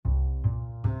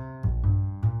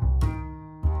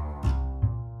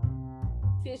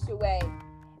your way.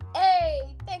 Hey,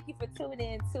 thank you for tuning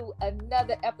in to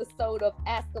another episode of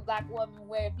Ask a Black Woman,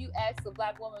 where if you ask a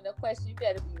Black woman a question, you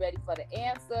better be ready for the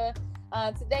answer.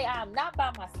 Today, I'm not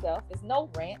by myself. It's no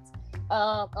rant.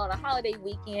 On a holiday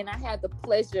weekend, I had the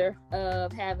pleasure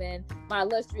of having my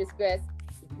illustrious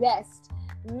guest,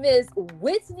 Miss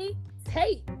Whitney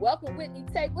Tate. Welcome, Whitney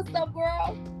Tate. What's up,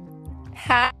 girl?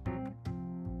 Hi,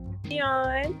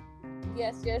 on.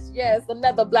 Yes.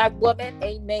 Another Black woman.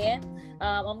 Amen.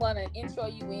 I'm going to intro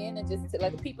you in and just to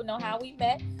let the people know how we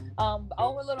met. A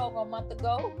little over a month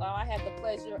ago, I had the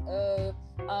pleasure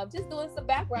of just doing some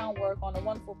background work on a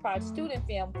wonderful Pride student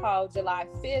film called July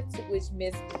 5th, to which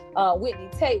Miss Whitney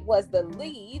Tate was the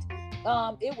lead.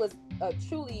 It was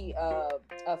truly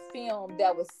a film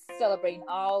that was celebrating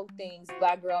all things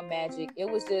Black girl magic. It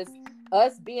was just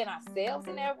us being ourselves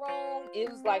in that room. It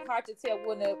was like hard to tell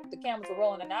when the cameras were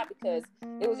rolling or not, because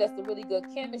it was just a really good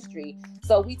chemistry.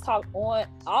 So we talked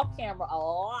off camera a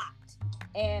lot,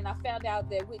 and I found out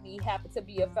that Whitney happened to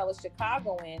be a fellow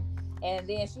Chicagoan, and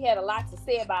then she had a lot to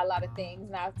say about a lot of things.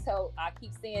 And I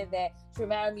keep saying that she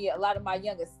reminded me a lot of my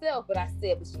younger self, but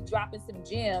she's dropping some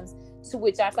gems, to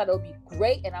which I thought it would be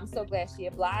great, and I'm so glad she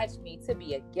obliged me to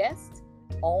be a guest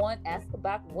on Ask a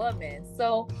Black Woman.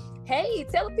 So, hey,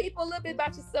 tell the people a little bit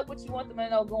about yourself, what you want them to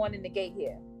know going in the gate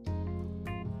here.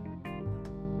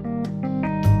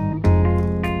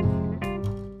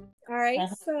 All right.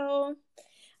 So,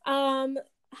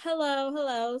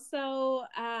 hello. So,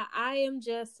 I am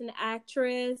just an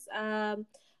actress, a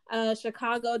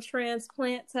Chicago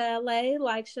transplant to LA,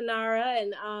 like Shanara,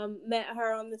 and met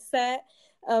her on the set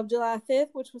of July 5th,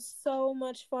 which was so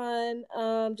much fun.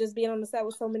 Just being on the set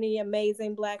with so many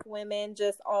amazing Black women,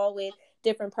 just all with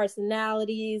different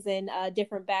personalities and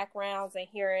different backgrounds, and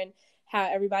hearing how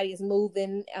everybody is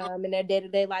moving in their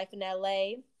day-to-day life in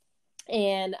LA.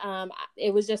 And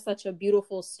it was just such a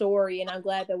beautiful story, and I'm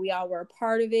glad that we all were a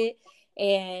part of it.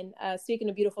 And speaking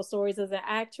of beautiful stories, as an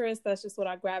actress, that's just what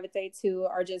I gravitate to,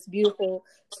 are just beautiful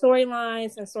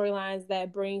storylines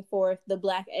that bring forth the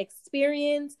Black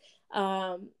experience.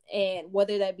 And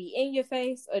whether that be in your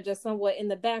face or just somewhat in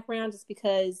the background, just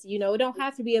because, it don't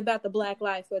have to be about the Black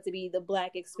life, but to be the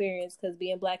Black experience, because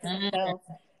being Black itself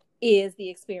is the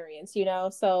experience,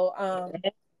 So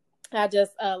I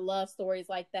just love stories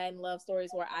like that, and love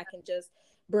stories where I can just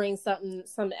bring something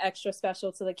extra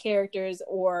special to the characters,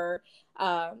 or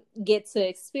get to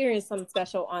experience something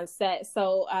special on set.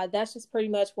 So that's just pretty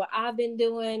much what I've been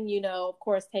doing, of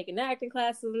course, taking acting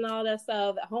classes and all that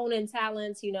stuff, honing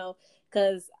talents,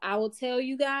 because I will tell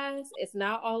you guys, it's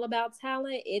not all about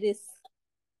talent. It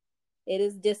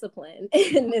is discipline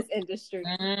in this industry.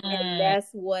 And that's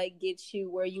what gets you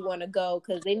where you want to go.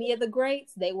 Because any of the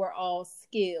greats, they were all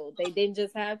skilled. They didn't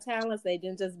just have talents. They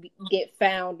didn't just get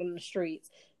found on the streets.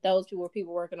 Those were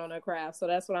people working on their craft. So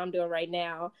that's what I'm doing right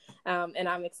now. And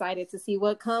I'm excited to see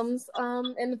what comes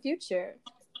in the future.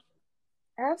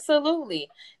 Absolutely.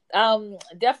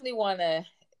 Definitely want to...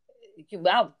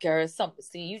 Wow, girl,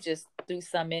 you just threw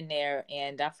some in there,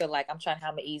 and I feel like I'm trying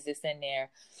to ease this in there.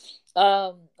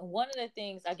 One of the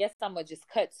things, I guess I'm gonna just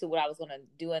cut to what I was gonna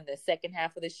do in the second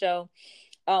half of the show.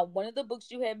 One of the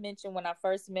books you had mentioned when I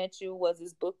first met you was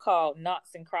this book called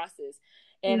Noughts and Crosses,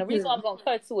 and the reason why I'm gonna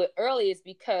cut to it early is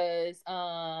because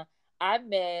I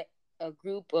met a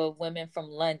group of women from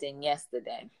London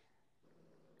yesterday.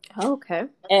 Okay.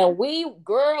 And we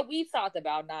talked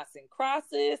about Noughts and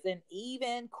Crosses, and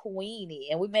even Queenie,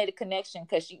 and we made a connection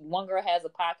because one girl has a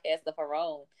podcast of her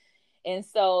own. And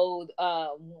so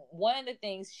one of the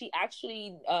things, she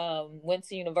actually went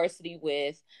to university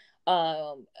with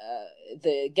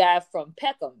the guy from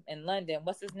Peckham in London.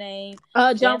 What's his name?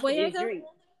 John Boyega?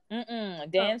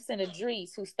 Damson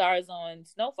Idris, who stars on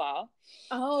Snowfall.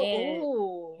 And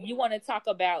you want to talk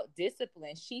about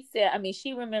discipline. She said,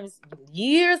 she remembers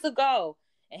years ago,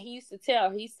 and he used to tell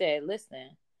her, he said,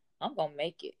 listen, I'm going to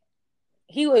make it.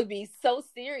 He would be so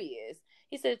serious.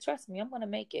 He said, trust me, I'm going to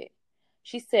make it.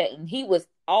 She said, and he was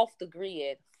off the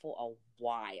grid for a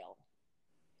while.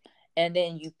 And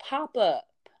then you pop up,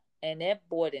 and that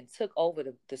boy then took over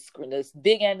the screen, this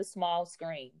big and the small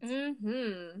screens.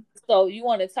 Mm-hmm. So you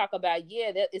want to talk about,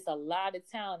 there is a lot of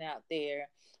talent out there,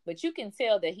 but you can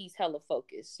tell that he's hella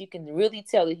focused. You can really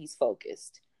tell that he's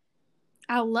focused.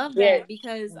 I love that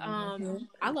because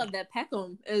I love that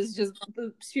Peckham is just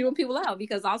spewing people out,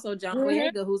 because also John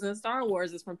Boyega, who's in Star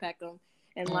Wars, is from Peckham.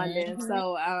 in London.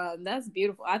 So that's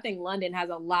beautiful. I think London has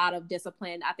a lot of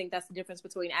discipline. I think that's the difference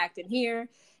between acting here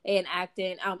and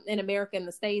acting in America and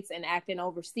the States and acting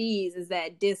overseas, is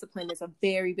that discipline is a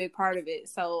very big part of it.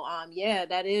 So yeah,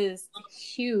 that is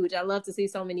huge. I love to see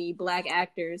so many Black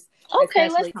actors. Okay,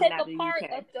 let's take a part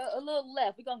of a little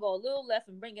left. We're gonna go a little left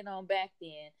and bring it on back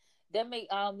then. That may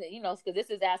because this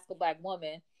is Ask a Black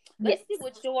Woman. Let's see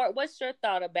what's your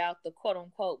thought about the quote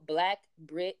unquote Black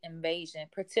Brit invasion,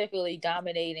 particularly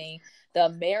dominating the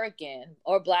American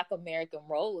or Black American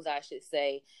roles, I should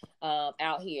say,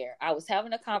 out here. I was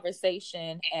having a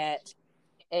conversation at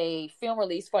a film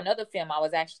release for another film I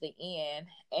was actually in,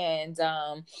 and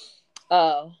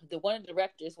one of the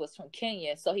directors was from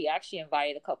Kenya, so he actually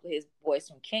invited a couple of his boys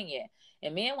from Kenya,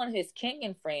 and me and one of his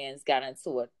Kenyan friends got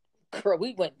into it. Girl,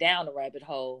 we went down the rabbit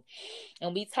hole,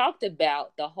 and we talked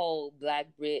about the whole Black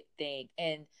Brit thing.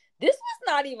 And this was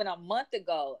not even a month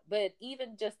ago, but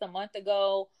even just a month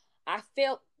ago, I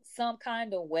felt some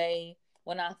kind of way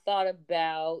when I thought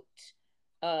about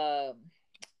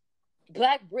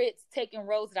Black Brits taking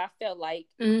roles that I felt like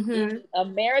an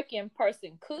American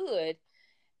person could.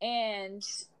 And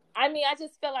I mean, I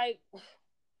just felt like,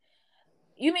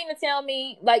 you mean to tell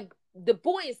me, like, the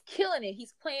boy is killing it?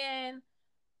 He's playing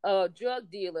a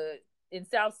drug dealer in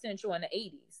South Central in the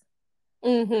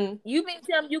 80s. You mean to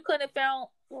tell me you couldn't have found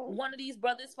one of these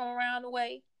brothers from around the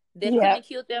way that couldn't have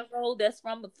killed that role that's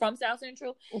from South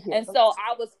Central? And so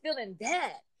I was feeling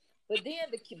that. But then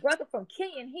the brother from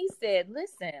Kenya, he said,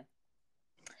 listen,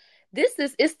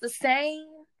 it's the same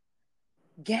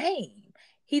game.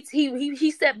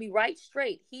 He set me right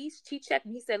straight. He checked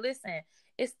me. He said, listen,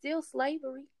 it's still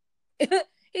slavery.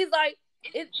 He's like,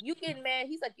 you getting mad?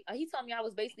 He's like, he told me I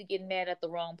was basically getting mad at the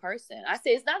wrong person. I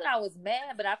said, it's not that I was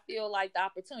mad, but I feel like the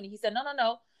opportunity. He said,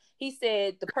 no. He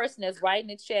said the person that's writing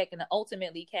the check and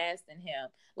ultimately casting him,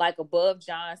 like above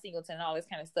John Singleton and all this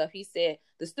kind of stuff. He said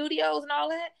the studios and all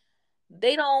that,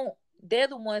 they're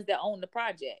the ones that own the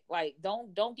project. Like,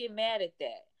 don't get mad at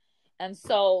that. And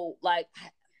so, like,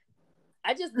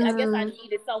 I guess I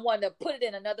needed someone to put it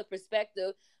in another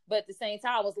perspective. But at the same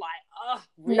time, I was like, oh,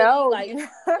 really? No. Like,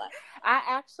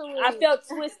 I felt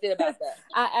twisted about that.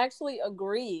 I actually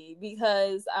agree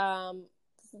because,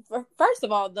 first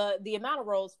of all, the amount of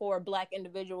roles for Black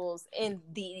individuals in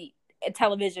the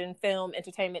television, film,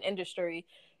 entertainment industry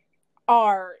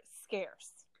are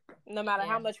scarce. No matter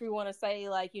how much we want to say,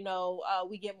 like,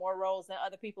 we get more roles than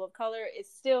other people of color, it's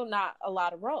still not a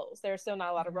lot of roles. There's still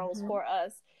not a lot of roles for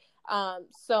us.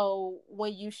 So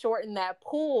when you shorten that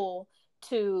pool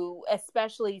to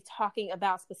especially talking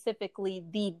about specifically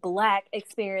the Black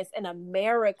experience in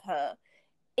America,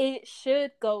 it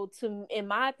should go to, in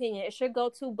my opinion, it should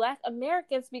go to Black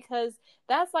Americans, because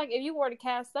that's like, if you were to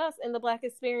cast us in the Black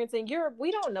experience in Europe, we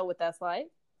don't know what that's like.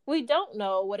 We don't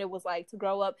know what it was like to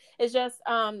grow up. It's just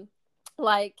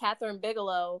like Catherine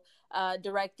Bigelow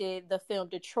directed the film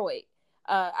Detroit.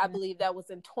 I believe that was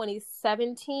in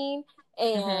 2017.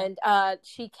 And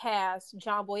she cast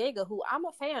John Boyega, who I'm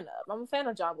a fan of. I'm a fan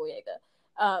of John Boyega.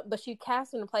 But she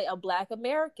cast him to play a Black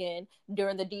American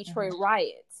during the Detroit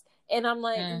riots. And I'm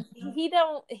like,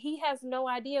 he has no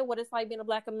idea what it's like being a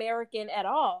Black American at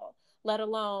all, let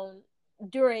alone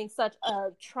during such a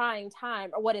trying time,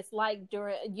 or what it's like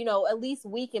during, at least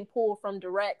we can pull from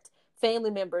direct family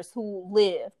members who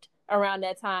lived around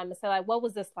that time and say, like, what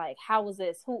was this like? How was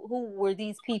this? Who were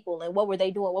these people, and what were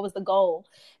they doing? What was the goal?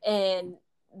 And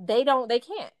they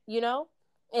can't,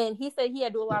 And he said he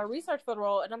had to do a lot of research for the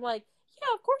role, and I'm like,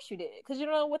 yeah, of course you did, because you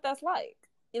don't know what that's like.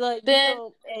 But then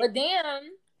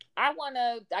I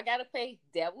gotta play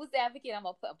devil's advocate. I'm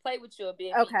gonna play with you a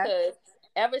bit, because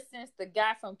ever since the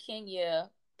guy from Kenya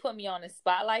put me on the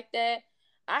spot like that,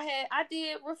 I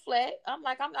did reflect. I'm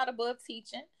like, I'm not above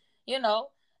teaching,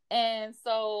 And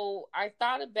so I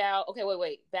thought about, okay,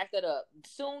 wait, back that up.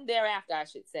 Soon thereafter, I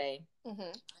should say,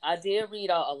 I did read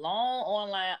a long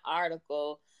online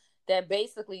article that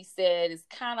basically said it's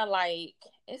kind of like,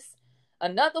 it's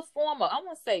another form of, I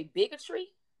want to say, bigotry,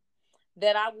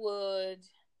 that I would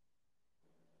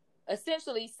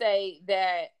essentially say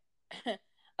that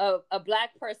a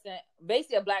Black person,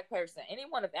 basically a Black person,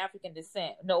 anyone of African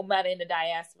descent, no matter in the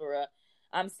diaspora,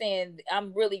 I'm saying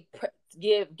I'm really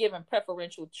giving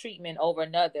preferential treatment over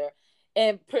another.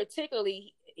 And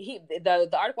particularly, the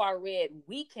article I read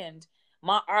weakened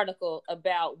my article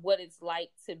about what it's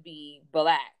like to be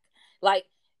Black. Like,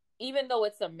 even though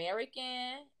it's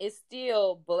American, it's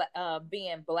still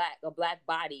being Black, a Black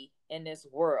body in this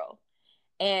world.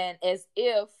 And as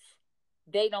if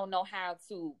they don't know how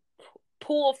to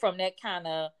pull from that kind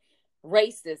of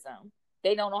racism.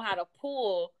 They don't know how to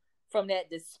pull from that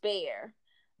despair.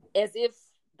 as if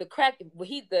the crack,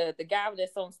 the guy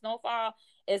that's on Snowfall,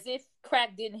 as if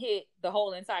crack didn't hit the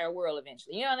whole entire world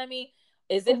eventually. You know what I mean?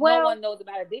 As if no one knows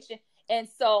about addiction. And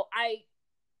so I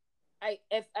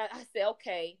said,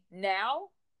 okay, now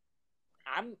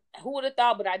who would have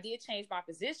thought, but I did change my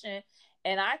position.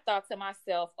 And I thought to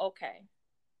myself, okay,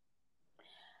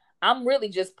 I'm really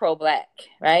just pro-Black,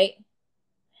 right?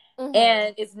 Mm-hmm.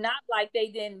 And it's not like they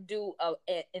didn't do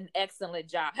an excellent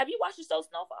job. Have you watched the show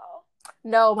Snowfall?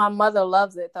 No, my mother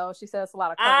loves it though. She says a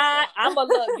lot of I'm a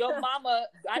look. Your mama,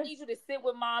 I need you to sit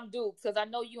with Mom Duke, because I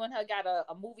know you and her got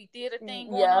a movie theater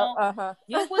thing going on.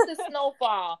 You with the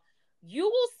Snowfall, you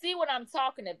will see what I'm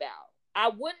talking about. I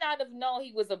would not have known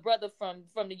he was a brother from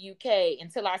the UK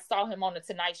until I saw him on the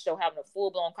Tonight Show having a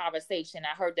full-blown conversation.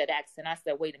 I heard that accent. I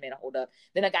said, wait a minute, hold up.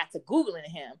 Then I got to Googling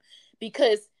him,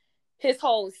 because his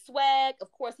whole swag,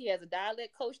 of course, he has a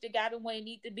dialect coach that got him where he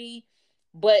need to be.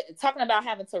 But talking about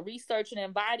having to research and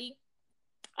embody,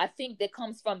 I think that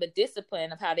comes from the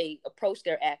discipline of how they approach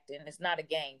their acting. It's not a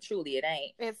game. Truly, it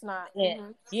ain't. It's not.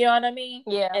 Mm-hmm. You know what I mean?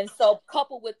 Yeah. And so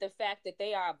coupled with the fact that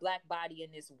they are a Black body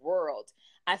in this world,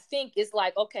 I think it's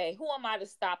like, okay, who am I to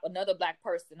stop another Black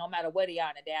person, no matter where they are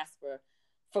in the diaspora,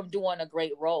 from doing a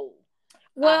great role?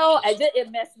 Well,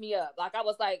 it messed me up. Like, I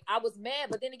was mad,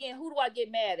 but then again, who do I get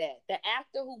mad at? The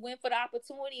actor who went for the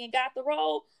opportunity and got the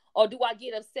role? Or do I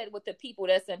get upset with the people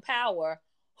that's in power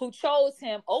who chose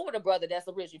him over the brother that's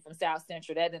originally from South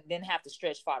Central that didn't have to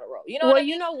stretch for the role? You know what I mean?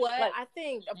 You know what? Like, I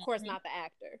think, of course, not the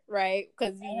actor, right?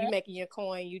 Because you making your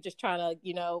coin, you just trying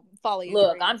to, follow your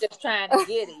Look, dreams. I'm just trying to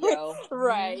get it, yo.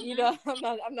 Right.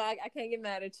 I'm not, I can't get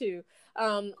mad at you.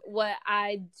 What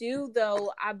I do,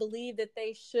 though, I believe that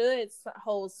they should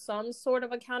hold some sort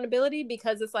of accountability,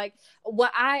 because it's like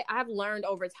what I've learned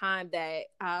over time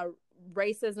that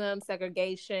racism,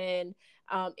 segregation,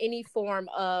 any form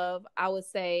of, I would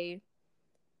say,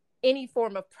 any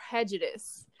form of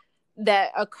prejudice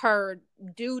that occurred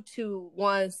due to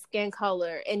one's skin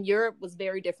color in Europe was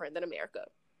very different than America,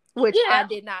 which I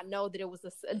did not know that it was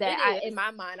in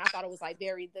my mind, I thought it was like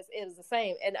it was the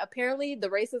same. And apparently the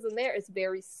racism there is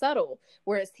very subtle,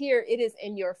 whereas here it is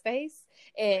in your face.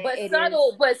 But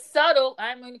subtle,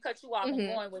 I'm going to cut you off. I'm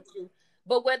going with you.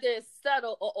 But whether it's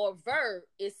subtle or overt,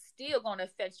 it's still going to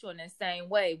affect you in the same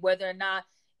way. Whether or not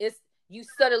you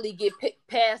subtly get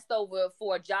passed over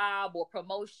for a job or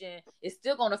promotion, it's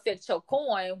still going to affect your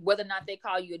coin, whether or not they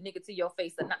call you a nigga to your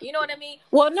face or not. You know what I mean?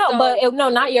 Well, no,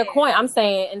 not your coin. I'm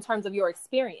saying in terms of your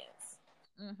experience.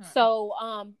 Mm-hmm. So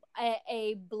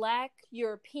a Black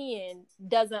European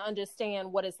doesn't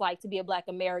understand what it's like to be a Black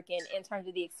American in terms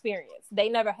of the experience. They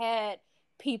never had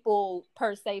people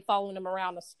per se following them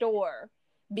around the store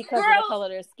because of the color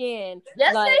of their skin.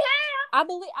 Yes, like, they have. I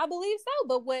believe so.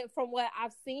 But from what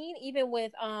I've seen, even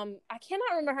with I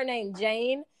cannot remember her name.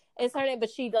 Jane is her name,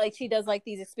 but she does like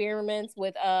these experiments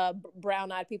with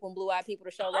brown-eyed people and blue-eyed people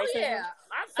to show racism. Yeah.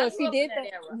 So she did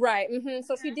that, right? Mm-hmm.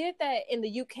 So she did that in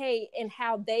the UK, and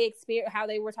how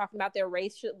they were talking about their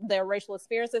racial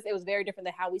experiences. It was very different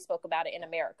than how we spoke about it in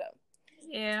America.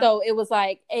 Yeah. So it was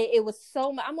like it was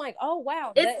so. I'm like, oh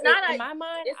wow. In my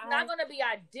mind, it's not going to be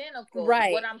identical.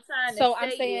 Right. What I'm trying to say. So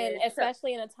I'm saying,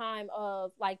 especially in a time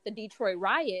of like the Detroit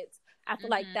riots, I feel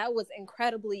like that was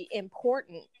incredibly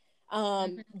important.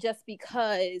 Just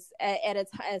because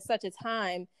at such a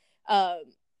time,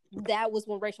 that was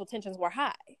when racial tensions were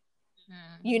high.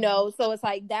 So it's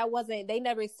like they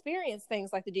never experienced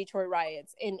things like the Detroit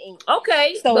riots in England.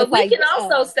 Okay, so but we can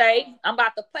also say, I'm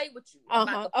about to play with you. I'm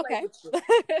about to play with you.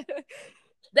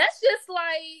 That's just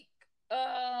like,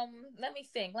 let me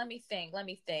think.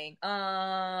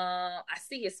 I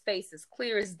see his face as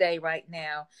clear as day right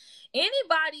now.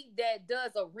 Anybody that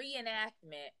does a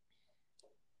reenactment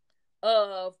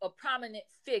of a prominent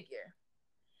figure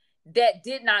that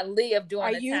did not live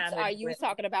during the time. Are you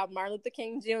talking about Martin Luther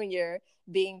King Jr.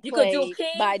 being played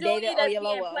by David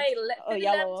Oyelowo?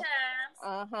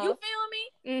 You feel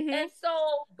me? Mm-hmm. And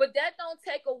so, but that don't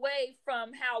take away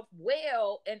from how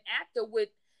well an actor would.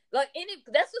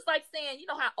 That's just like saying,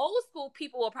 how old school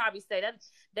people will probably say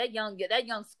that young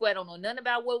square don't know nothing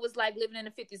about what it was like living in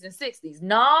the 50s and 60s.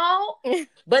 No,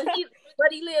 but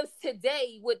he lives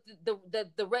today with the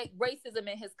racism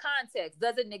in his context.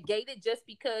 Does it negate it just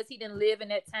because he didn't live in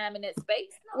that time and that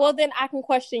space? No. Well, then I can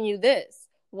question you this.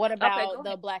 What about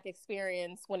the Black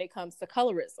experience when it comes to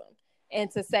colorism? And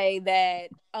to say that,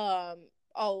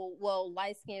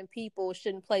 light-skinned people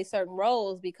shouldn't play certain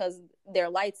roles because they're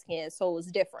light-skinned, so it's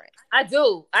different. I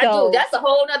do. That's a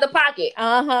whole nother pocket.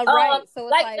 Right. So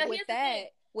it's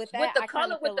with the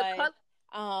color,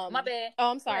 My bad.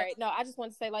 Oh, I'm sorry. No, I just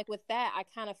want to say, like, with that, I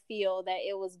kind of feel that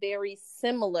it was very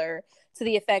similar to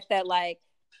the effect that, like,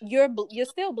 you're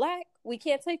still black. We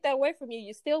can't take that away from you.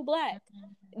 You're still black.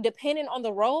 Depending on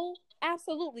the role,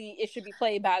 absolutely, it should be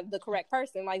played by the correct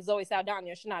person. Like Zoe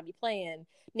Saldana should not be playing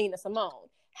Nina Simone.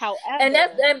 However, and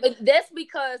that's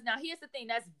because now here's the thing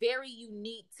that's very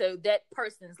unique to that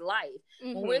person's life.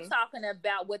 When we're talking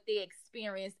about what they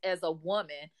experienced as a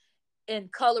woman in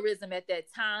colorism at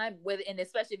that time, whether and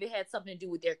especially if it had something to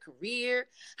do with their career,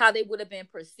 how they would have been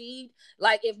perceived.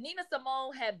 Like if Nina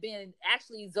Simone had been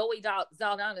actually Zoe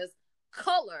Saldana's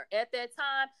color at that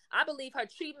time, I believe her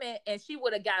treatment and she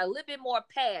would have got a little bit more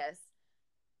pass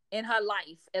in her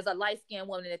life as a light-skinned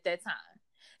woman at that time.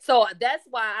 So that's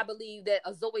why I believe that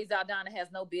a Zoe Saldana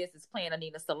has no business playing a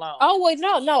Nina Simone. Oh, wait,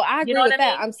 no, I agree with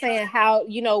that. I'm saying how,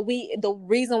 the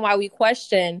reason why we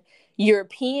question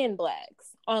European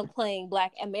blacks on playing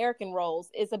Black American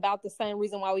roles is about the same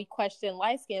reason why we question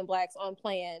light-skinned blacks on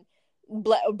playing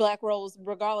black roles,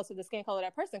 regardless of the skin color of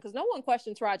that person. Because no one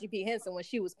questioned Taraji P. Henson when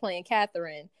she was playing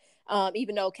Catherine.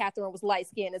 Even though Catherine was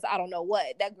light-skinned as I don't know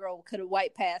what, that girl could have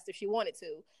white passed if she wanted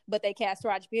to, but they cast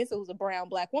Taraji P. Henson, who's a brown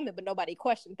black woman, but nobody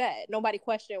questioned that. Nobody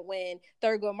questioned when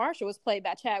Thurgood Marshall was played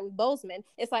by Chadwick Boseman.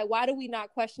 It's like, why do we not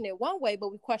question it one way,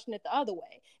 but we question it the other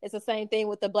way? It's the same thing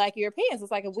with the Black Europeans.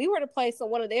 It's like, if we were to play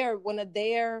one of their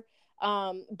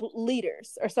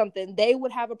leaders or something, they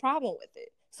would have a problem with it.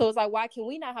 So it's like, why can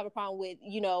we not have a problem with,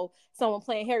 someone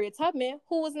playing Harriet Tubman,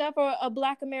 who was never a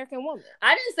Black American woman?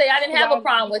 I didn't say I didn't have a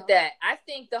problem with that. I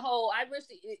think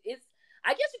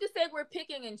I guess you could say we're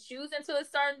picking and choosing to a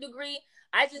certain degree.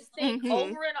 I just think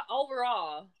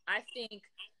overall, I think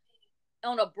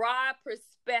on a broad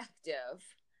perspective,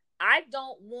 I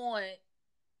don't want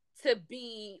to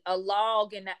be a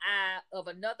log in the eye of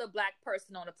another Black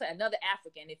person on the planet, another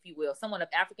African, if you will, someone of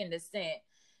African descent,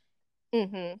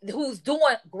 who's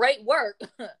doing great work.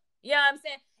 You know what I'm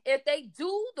saying? If they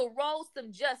do the role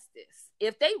some justice,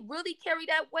 if they really carry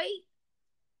that weight,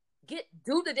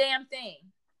 do the damn thing.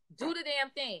 Do the damn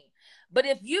thing. But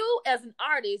if you, as an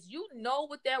artist, you know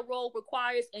what that role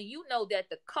requires, and you know that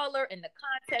the color and the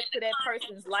context of that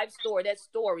person's life story, that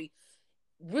story,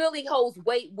 really holds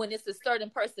weight when it's a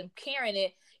certain person carrying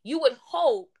it, you would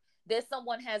hope that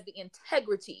someone has the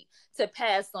integrity to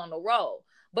pass on the role.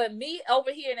 But me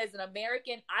over here, and as an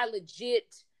American, I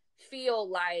legit feel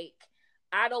like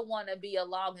I don't want to be a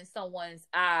log in someone's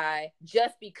eye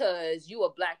just because you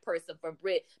a Black person from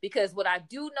Brit. Because what I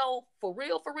do know for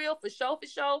real, for sure,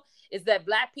 is that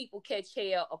Black people catch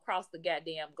hell across the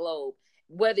goddamn globe.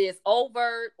 Whether it's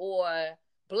overt or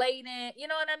blatant, you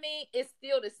know what I mean? It's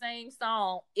still the same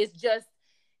song. It's just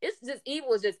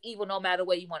evil is just evil no matter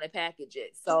way you want to package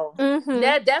it. So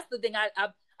that's the thing I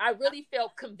really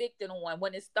felt convicted on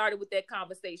when it started with that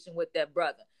conversation with that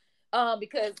brother.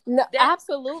 Because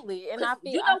absolutely, and I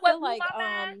feel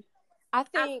I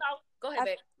think go ahead,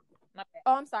 babe. My bad.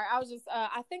 Oh, I'm sorry. I was just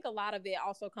I think a lot of it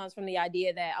also comes from the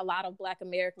idea that a lot of Black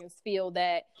Americans feel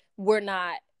that we're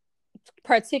not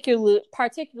particularly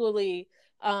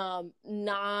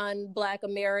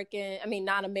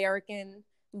non-American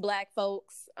Black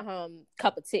folks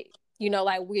cup of tea.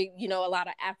 Like we, a lot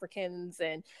of Africans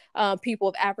and people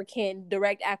of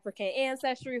direct African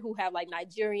ancestry who have like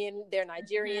they're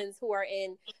Nigerians who are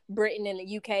in Britain and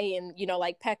the UK and,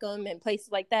 like Peckham and places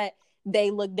like that.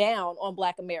 They look down on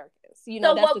Black Americans. So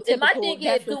my thing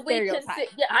is, do we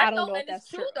consider? Yeah, I don't know if that's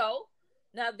true though.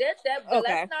 Now let's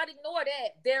not ignore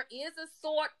that. There is a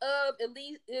sort of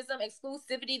elitism,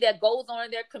 exclusivity that goes on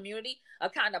in their community, a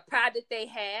kind of pride that they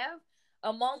have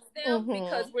amongst them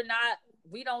because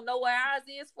we don't know where ours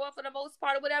is for the most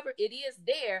part or whatever. It is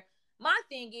there. My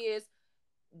thing is,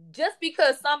 just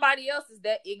because somebody else is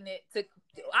that ignorant,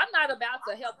 I'm not about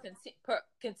to help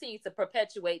continue to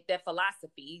perpetuate that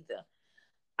philosophy either.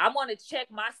 I want to check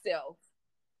myself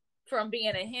from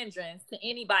being a hindrance to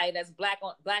anybody that's black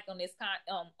on this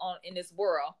in this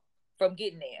world from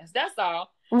getting there. That's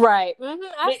all. Right.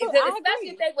 Especially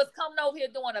if they was coming over here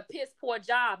doing a piss poor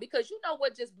job, because you know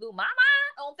what just blew my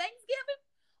mind on Thanksgiving?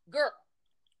 Girl,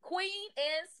 Queen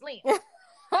and Slim.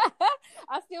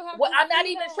 I still have. I'm not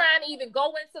even trying to even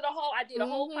go into the whole. I did a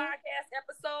whole podcast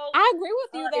episode. I agree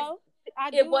with you though.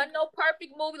 It wasn't no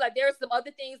perfect movie. Like there are some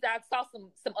other things that I saw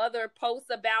some other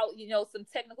posts about, some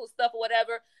technical stuff or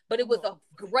whatever. But it was a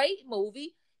great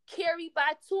movie carried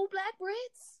by two Black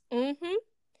Brits.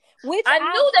 Which I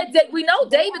knew that we know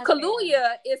David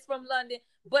Kaluuya is from London,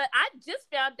 but I just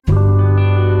found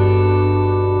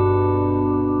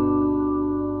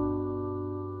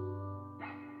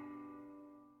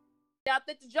out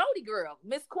that the Jody girl,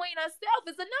 Miss Queen herself,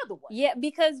 is another one. Yeah,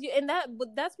 because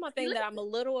that's my thing that I'm a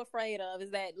little afraid of,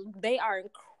 is that they are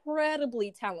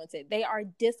incredibly talented. They are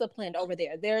disciplined over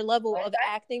there. Their level of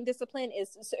acting discipline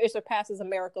it surpasses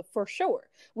America for sure.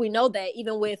 We know that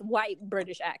even with white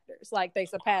British actors, like they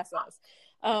surpass us.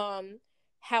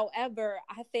 However,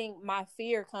 I think my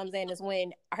fear comes in is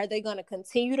when are they going to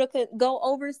continue to go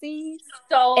overseas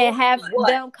and have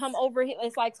them come over here?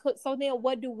 It's like, so then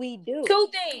what do we do? Two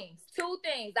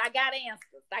things. I got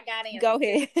answers. Go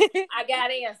ahead. I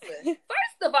got answers.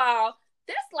 First of all,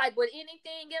 that's like with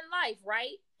anything in life,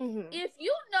 right? Mm-hmm. If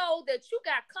you know that you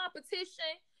got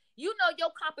competition, you know your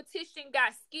competition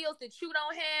got skills that you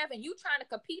don't have, and you trying to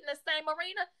compete in the same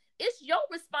arena, it's your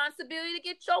responsibility to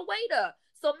get your weight up.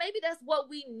 So maybe that's what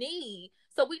we need.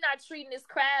 So we're not treating this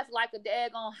craft like a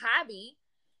daggone hobby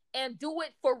and do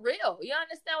it for real. You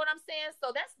understand what I'm saying?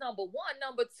 So that's number one.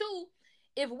 Number two,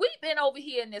 if we've been over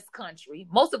here in this country,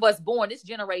 most of us born, this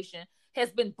generation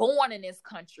has been born in this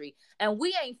country, and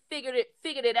we ain't figured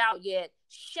it out yet,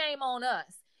 shame on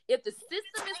us. If the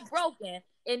system is broken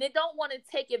and it don't want to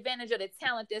take advantage of the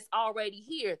talent that's already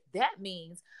here, that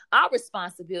means our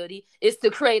responsibility is to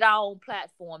create our own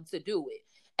platform to do it.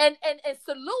 And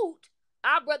salute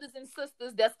our brothers and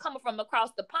sisters that's coming from across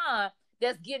the pond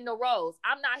that's getting the roles.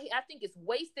 I think it's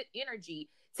wasted energy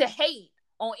to hate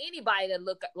on anybody that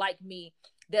look like me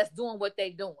that's doing what they're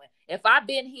doing. If I've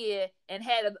been here and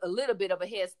had a little bit of a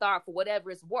head start for whatever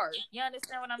it's worth, you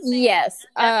understand what I'm saying? Yes.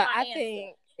 I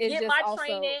think it's get just my also,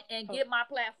 training and get my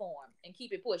platform and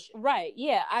keep it pushing. Right.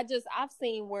 Yeah. I've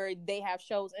seen where they have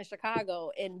shows in Chicago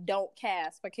and don't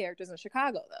cast for characters in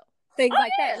Chicago though. Things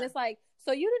like that. And it's like,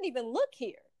 so you didn't even look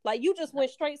here. Like you just went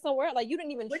straight somewhere. Like you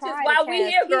didn't even try. Which is why we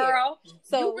here, girl.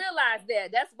 So you realize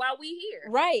that. That's why we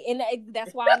here. Right. And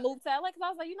that's why I moved to LA, because I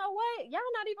was like, you know what? Y'all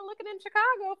not even looking in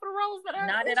Chicago for the roles that are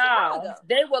not in at Chicago. All.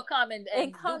 They will come and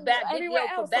come do back everywhere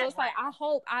else. So it's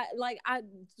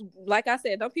like I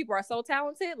said, those people are so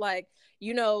talented. Like,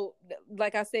 you know,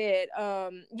 like I said,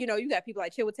 you know, you got people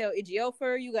like Chiwetel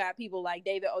Ejiofor, you got people like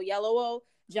David Oyelowo,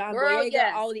 John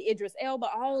Boyega, all the Idris Elba,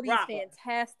 all of these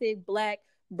fantastic Black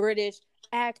British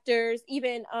actors,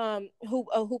 even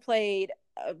who played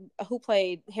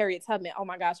Harriet Tubman. Oh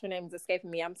my gosh, her name is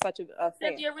escaping me. I'm such a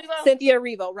fan. Cynthia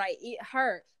Erivo, right?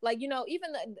 Her, like, you know, even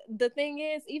the thing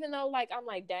is, even though like I'm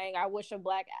like, dang, I wish a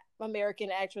Black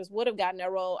American actress would have gotten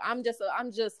that role. I'm just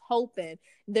hoping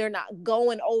they're not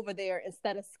going over there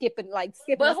instead of skipping.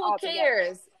 But who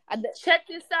cares? Check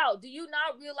this out. Do you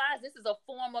not realize this is a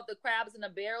form of the crabs in a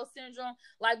barrel syndrome?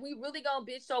 Like, we really gonna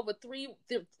bitch over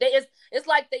it's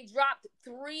like they dropped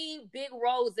 3 big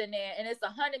roles in there, and it's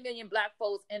 100 million Black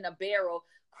folks in a barrel.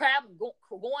 Crab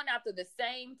going after the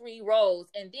same 3 roles,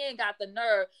 and then got the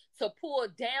nerve to pull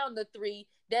down the 3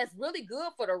 that's really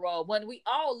good for the role when we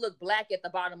all look Black at the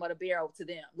bottom of the barrel to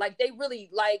them. Like, they really,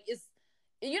 like, it's,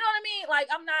 you know what I mean? Like,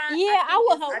 I'm not. Yeah, I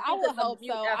would hope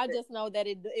so. Effort. I just know that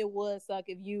it would suck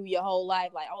if your whole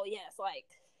life, like, oh yes, like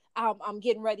I'm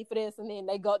getting ready for this, and then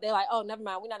they're like, oh, never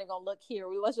mind, we're not even gonna look here.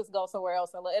 Let's just go somewhere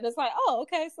else and look. And it's like, oh,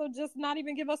 okay, so just not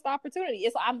even give us the opportunity.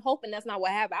 I'm hoping that's not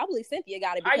what happened. I believe Cynthia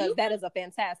got it because that is a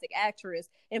fantastic actress,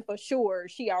 and for sure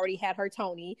she already had her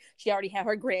Tony, she already had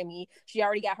her Grammy, she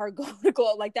already got her Golden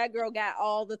Globe. Like, that girl got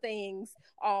all the things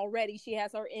already. She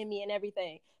has her Emmy and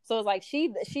everything. So it's like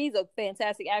she's a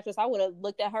fantastic actress. I would have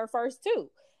looked at her first too.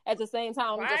 At the same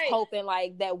time, I'm just hoping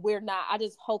like that I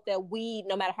just hope that we,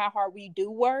 no matter how hard we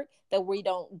do work, that we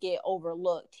don't get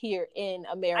overlooked here in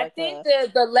America. I think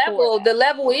the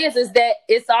level is that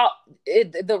it's all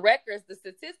the records, the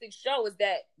statistics show is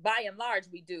that by and large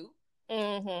we do.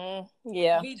 Mm-hmm.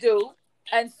 Yeah, we do.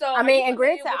 And so I mean, and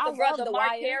granted, I love the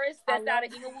Mark Harris that's out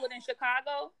of Inglewood in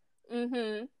Chicago.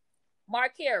 Mm-hmm.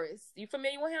 Mark Harris, you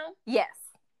familiar with him? Yes.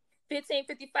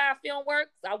 1555 Film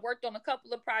Works. I worked on a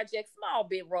couple of projects, small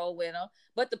bit role with him.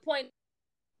 But the point,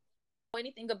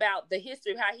 anything about the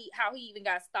history of how he even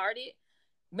got started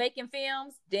making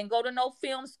films, didn't go to no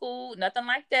film school, nothing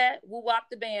like that. Woo wop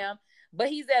the bam. But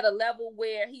he's at a level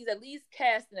where he's at least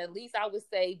casting, at least I would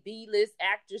say, B-list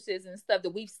actresses and stuff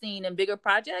that we've seen in bigger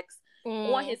projects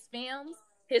on his films.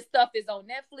 His stuff is on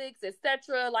Netflix,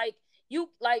 etc. Like,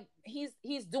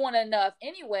 he's doing enough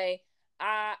anyway.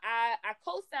 I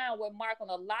co-sign with Mark on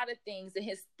a lot of things in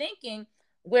his thinking,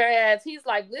 whereas he's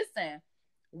like, listen,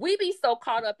 we be so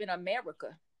caught up in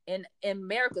America and in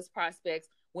America's prospects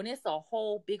when it's a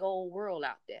whole big old world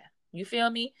out there. You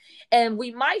feel me? And we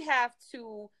might have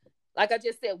to, like I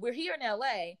just said, we're here in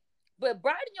LA, but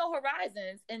broaden your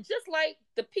horizons. And just like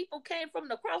the people came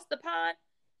from across the pond,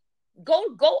 go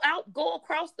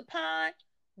across the pond,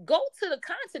 go to the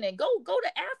continent, go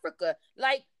to Africa.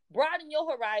 Like, broaden your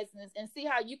horizons and see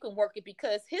how you can work it,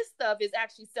 because his stuff is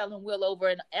actually selling well over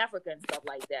in Africa and stuff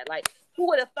like that. Like, who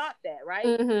would have thought that, right?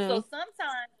 Mm-hmm. So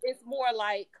sometimes it's more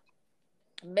like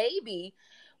maybe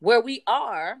where we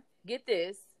are, get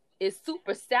this, is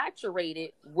super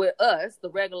saturated with us, the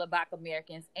regular Black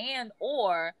Americans, and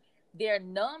or they're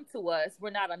numb to us.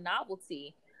 We're not a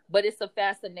novelty, but it's a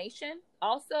fascination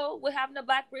also with having the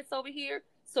Black Brits over here.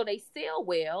 So they sell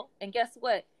well. And guess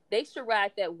what? They should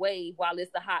ride that wave while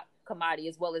it's the hot commodity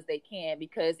as well as they can,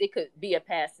 because it could be a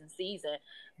passing season.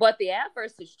 But the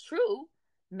adverse is true.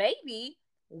 Maybe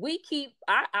we keep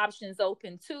our options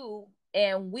open too,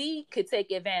 and we could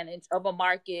take advantage of a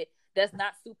market that's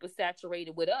not super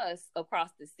saturated with us across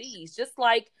the seas, just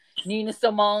like Nina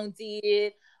Simone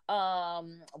did.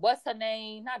 What's her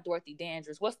name? Not Dorothy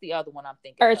Dandridge. What's the other one I'm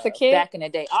thinking Eartha of? Kitt. Back in the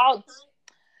day.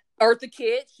 Eartha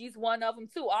Kitt, she's one of them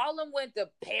too. All of them went to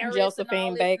Paris.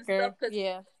 Josephine Baker. And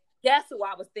yeah. That's who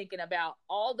I was thinking about.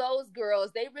 All those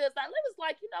girls, they realized, it was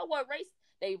like, you know what,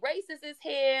 they racist as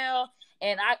hell,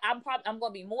 and I'm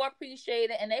gonna be more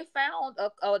appreciated. And they found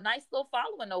a nice little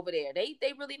following over there.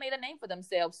 They really made a name for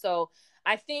themselves. So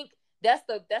I think that's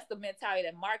the mentality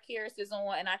that Mark Harris is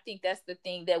on, and I think that's the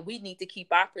thing that we need to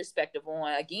keep our perspective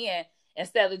on again,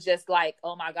 instead of just like,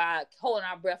 oh my God, holding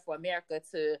our breath for America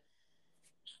to,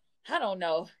 I don't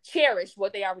know, cherish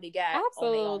what they already got.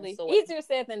 Absolutely. Easier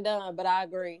said than done, but I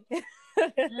agree.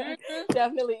 Mm-hmm.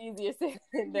 Definitely easier said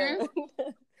than done.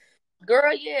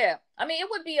 Girl, yeah. I mean, it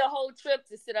would be a whole trip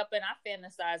to sit up and I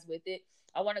fantasize with it.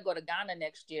 I want to go to Ghana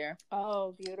next year.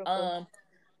 Oh, beautiful.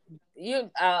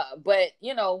 But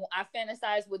you know, I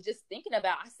fantasize with just thinking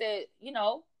about, I said, you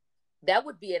know, that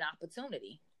would be an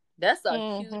opportunity. That's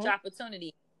a huge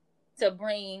opportunity to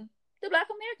bring the Black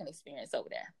American experience over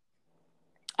there.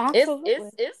 Absolutely.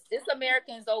 It's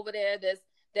Americans over there that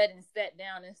sat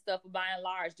down and stuff. By and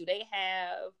large, do they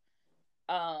have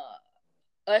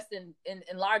us in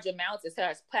large amounts as far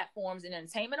as platforms and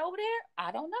entertainment over there?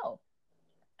 I don't know.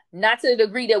 Not to the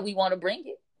degree that we want to bring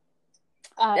it.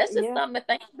 That's just something to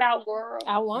think about, girl.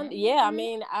 I wonder. Mm-hmm. Yeah, I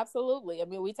mean, absolutely. I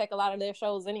mean, we take a lot of their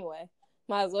shows anyway.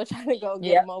 Might as well try to go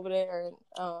get them over there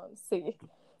and see.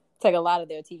 Take a lot of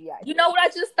their TV ideas. You know what I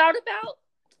just thought about?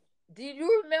 Do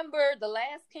you remember The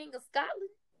Last King of Scotland?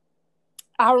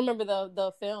 I remember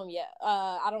the film. Yeah,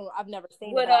 I've never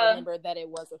seen it. But I remember that it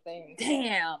was a thing.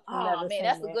 Damn. Oh man,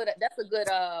 that's a good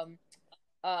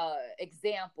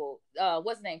example.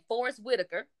 What's his name? Forrest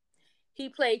Whitaker. He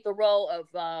played the role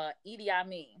of Idi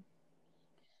Amin,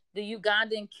 the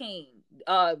Ugandan king.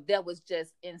 That was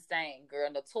just insane,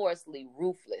 girl. Notoriously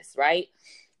ruthless, right?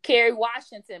 Kerry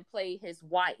Washington played his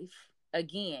wife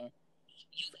again,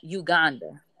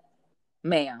 Uganda,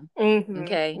 ma'am. Mm-hmm.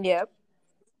 Okay. Yep.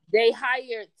 They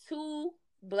hired 2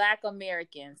 Black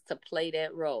Americans to play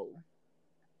that role.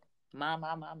 My.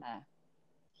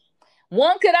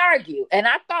 One could argue, and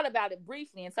I thought about it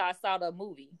briefly until I saw the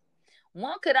movie.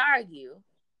 One could argue,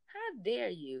 how dare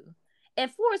you?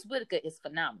 And Forrest Whitaker is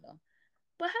phenomenal.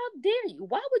 But how dare you?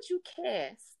 Why would you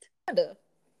cast?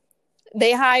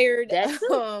 They hired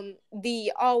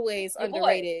the always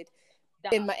underrated,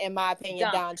 in my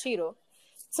opinion, Don Cheadle,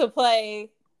 to play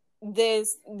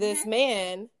this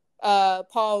man,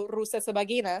 Paul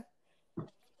Rusesabagina,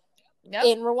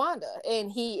 in Rwanda,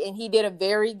 and he did a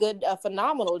very good,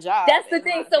 phenomenal job. That's the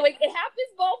thing. So it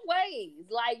happens both ways.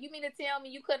 Like, you mean to tell me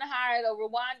you couldn't hire a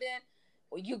Rwandan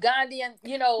or Ugandan?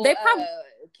 You know, they probably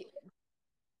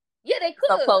they could.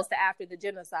 So close to after the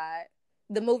genocide.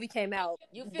 The movie came out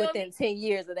within 10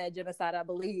 years of that genocide, I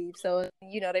believe. So,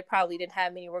 you know, they probably didn't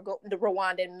have many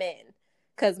Rwandan men,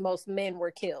 because most men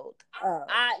were killed.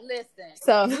 Listen.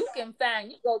 So you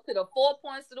go to the 4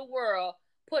 points of the world,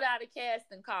 put out a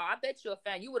casting call. I bet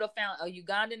you would have found a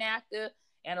Ugandan actor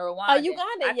and a Rwandan.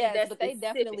 Ugandan, yes, but they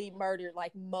definitely murdered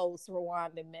like most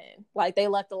Rwandan men. Like, they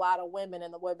left a lot of women,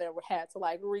 and the women had to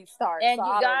like restart. And so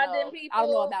Ugandan people, I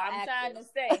don't know about I'm actors. trying to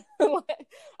say,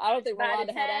 I don't think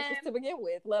Rwanda had actors to begin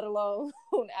with, let alone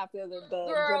after the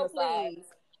genocide. Please.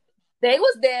 They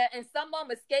was there, and some of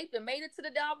them escaped and made it to the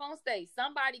doggone stage.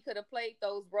 Somebody could have played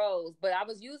those roles, but I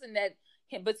was using that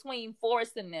between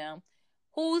Forrest and them.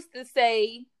 Who's to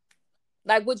say,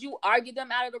 like, would you argue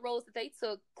them out of the roles that they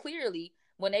took clearly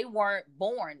when they weren't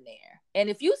born there? And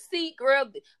if you see,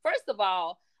 girl, first of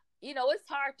all, you know, it's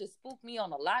hard to spook me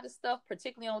on a lot of stuff,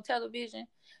 particularly on television,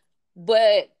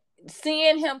 but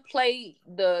seeing him play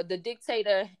the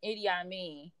dictator Idi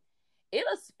Amin,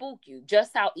 it'll spook you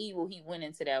just how evil he went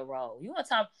into that role. You want to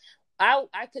talk?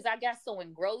 Because I got so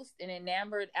engrossed and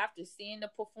enamored after seeing the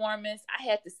performance. I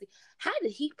had to see, how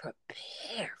did he prepare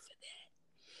for that?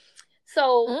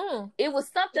 So it was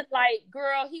something like,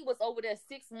 girl, he was over there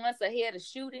 6 months ahead of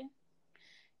shooting,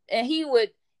 and he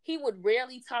would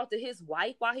rarely talk to his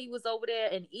wife while he was over there,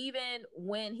 and even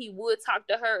when he would talk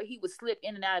to her, he would slip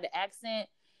in and out of the accent.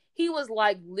 He was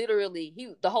like literally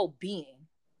the whole being.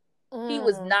 He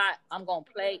was not, I'm gonna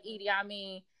play Idi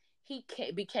Amin. He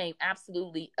became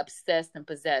absolutely obsessed and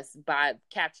possessed by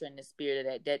capturing the spirit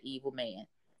of that evil man.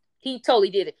 He totally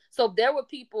did it. So there were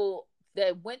people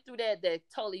that went through that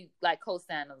totally like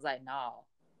co-signed. I was like, no,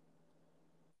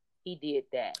 he did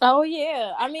that. Oh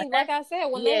yeah, I mean, like I said,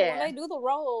 when they do the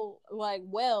role like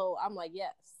well, I'm like,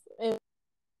 yes, and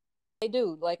they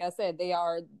do. Like I said, they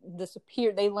are the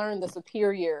superior. They learn the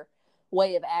superior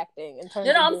way of acting in terms.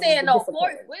 I'm saying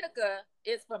Forest Whitaker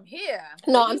is from here.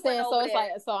 No, I'm saying so. It's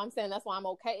like I'm saying that's why I'm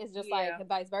okay. It's just like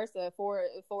vice versa.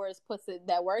 Forrest puts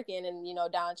that work in, and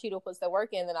Don Cheadle puts that work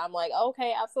in, and I'm like,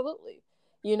 okay, absolutely.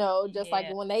 Just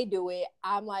like when they do it,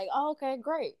 I'm like, oh, okay,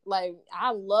 great. Like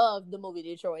I love the movie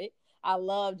Detroit. I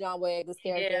love John Boyega's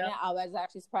character in it. I was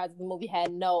actually surprised the movie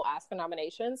had no Oscar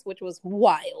nominations, which was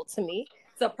wild to me.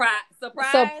 Surprise!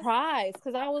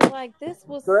 Because I was like, this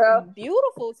was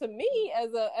beautiful to me as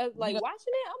watching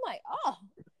it. I'm like, oh,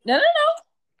 no.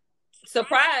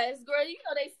 Surprise, girl!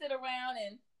 They sit around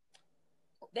and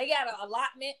they got an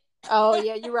allotment. Oh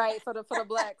yeah, you're right for the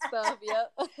black stuff.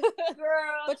 Yep, girl.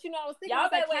 But I was thinking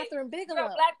about Catherine Bigelow.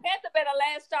 Girl, Black Panther better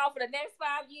last y'all for the next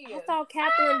 5 years. I thought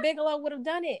Catherine Bigelow would have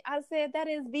done it. I said that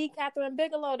is the Catherine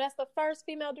Bigelow. That's the first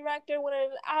female director with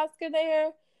an Oscar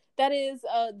there. That is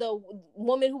the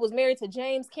woman who was married to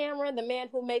James Cameron, the man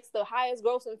who makes the highest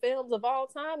grossing films of all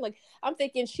time. Like I'm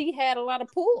thinking she had a lot of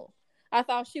pull. I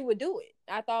thought she would do it.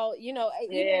 I thought,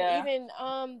 even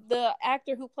the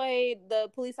actor who played the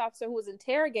police officer who was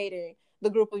interrogating the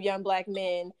group of young black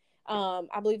men,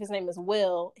 I believe his name is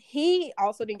Will. He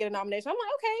also didn't get a nomination. I'm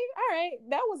like, okay, all right,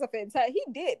 that was a fantastic. He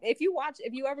did. If you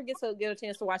ever get a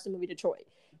chance to watch the movie Detroit,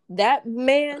 that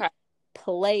man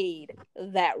played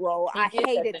that role. I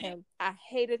hated him. I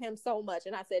hated him so much,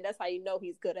 and I said that's how you know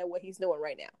he's good at what he's doing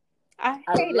right now. I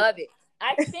love it.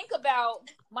 I think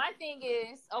about, my thing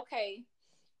is, okay,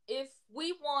 if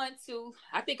we want to,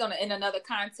 I think in another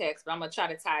context, but I'm going to try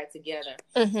to tie it together.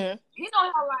 Mm-hmm. You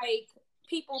know how like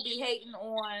people be hating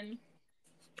on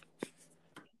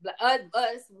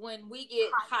us when we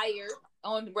get hired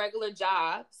on regular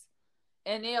jobs,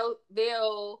 and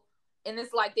they'll and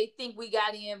it's like they think we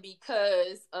got in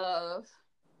because of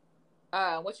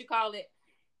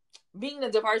being the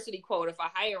diversity quota for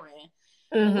hiring.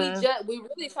 Mm-hmm. We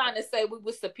really trying to say we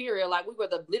were superior, like we were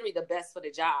literally the best for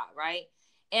the job, right?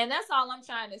 And that's all I'm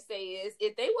trying to say is,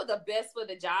 if they were the best for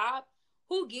the job,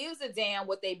 who gives a damn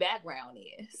what their background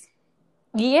is?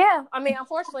 Yeah, I mean,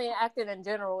 unfortunately, acting in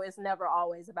general is never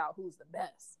always about who's the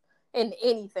best in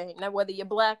anything. Now, whether you're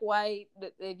black, white,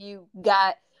 if you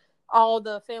got all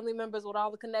the family members with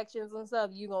all the connections and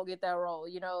stuff, you're gonna get that role.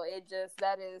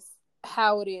 That is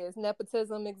how it is.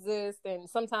 Nepotism exists, and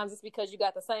sometimes it's because you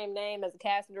got the same name as a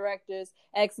casting director's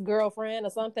ex-girlfriend or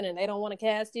something, and they don't want to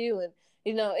cast you, and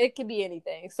it could be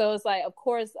anything. So it's like, of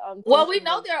course, well, we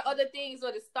know there are other things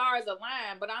where the stars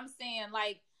align, but I'm saying,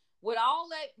 like, with all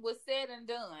that was said and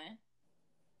done,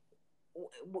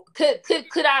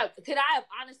 could I have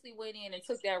honestly went in and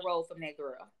took that role from that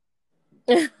girl?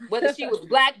 Whether she was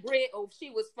Black Brit or she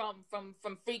was from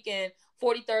freaking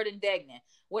 43rd and Degnan,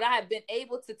 would I have been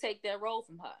able to take that role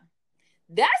from her?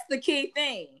 That's the key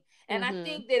thing. And I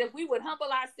think that if we would humble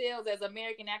ourselves as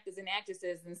American actors and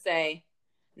actresses and say,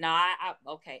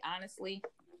 okay, honestly,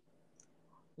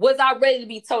 was I ready to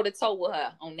be toe to toe with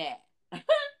her on that?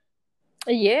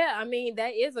 Yeah, I mean,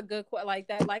 that is a good question. Like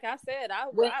that, like I said, I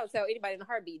would tell anybody in a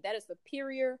heartbeat that is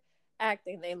superior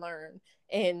acting they learn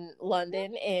in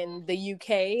London and the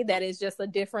UK. That is just a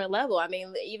different level. I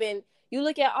mean, even you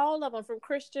look at all of them, from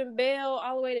Christian Bale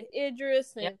all the way to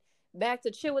Idris and back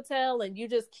to Chiwetel, and you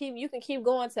can keep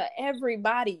going to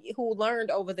everybody who learned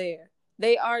over there.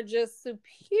 They are just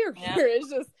superior. Yeah. It's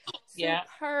just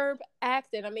superb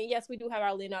acting. I mean, yes, we do have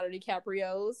our Leonardo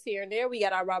DiCaprios here and there. We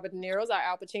got our Robert De Niro's, our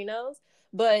Al Pacinos.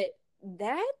 But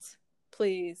that,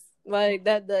 please, like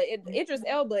that, Idris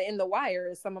Elba in The Wire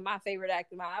is some of my favorite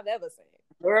acting I've ever seen.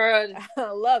 Word. I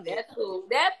love it.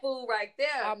 That fool right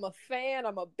there. I'm a fan.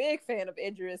 I'm a big fan of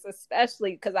Idris,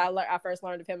 especially because I first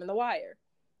learned of him in The Wire.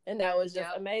 And that was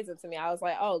just amazing to me. I was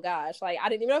like, oh gosh, like I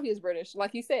didn't even know if he was British,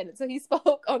 like you said, until he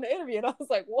spoke on the interview, and I was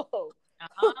like, whoa,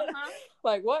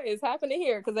 like what is happening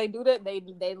here? Because they do that,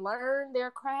 they learn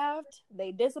their craft,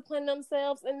 they discipline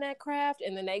themselves in that craft,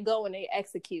 and then they go and they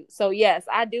execute. So yes,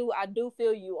 I do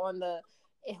feel you on the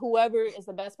whoever is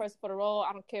the best person for the role.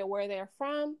 I don't care where they're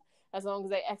from, as long as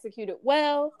they execute it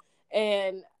well.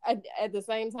 And at the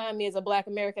same time, me as a Black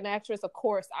American actress, of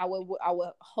course, I would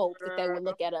hope that they would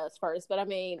look at us first. But I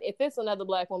mean, if it's another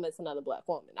Black woman, it's another Black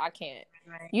woman. I can't,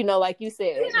 like you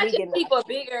said, we get people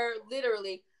bigger,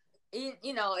 literally.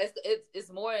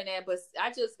 It's more than that. But I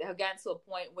just have gotten to a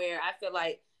point where I feel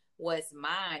like what's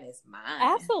mine is mine.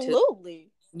 Absolutely.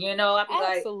 I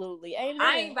be absolutely. Like,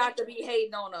 I ain't about to be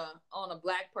hating on a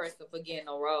Black person for getting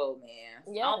a role,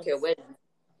 man. Yes. I don't care what.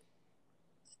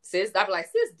 Sis, I'd be like,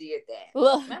 sis did that.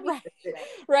 Look,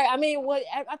 right. I mean,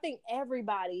 I think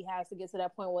everybody has to get to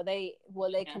that point where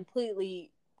they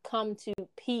completely come to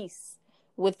peace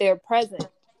with their present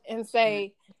and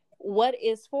say, what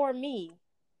is for me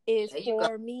is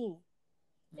for me.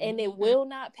 And it will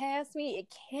not pass me.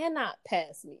 It cannot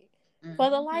pass me for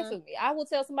the life of me. I will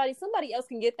tell somebody else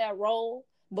can get that role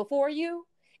before you,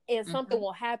 and something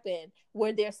will happen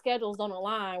where their schedules don't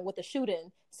align with the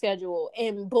shooting schedule,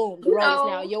 and boom, the role is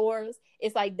now yours.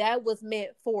 It's like that was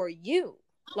meant for you.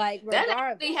 Like that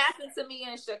actually happened to me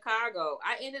in Chicago.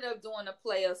 I ended up doing a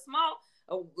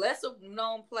lesser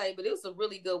known play, but it was a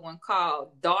really good one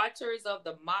called Daughters of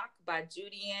the Mock by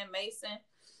Judy Ann Mason.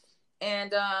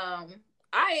 And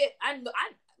I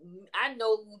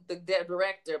know the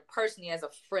director personally as a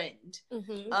friend,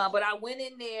 but I went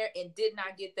in there and did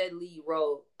not get that lead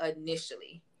role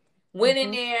initially. Went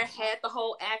in there, had the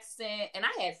whole accent, and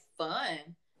I had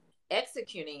fun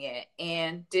executing it,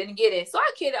 and didn't get it. So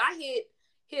I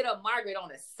hit up Margaret on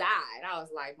the side. I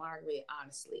was like, Margaret,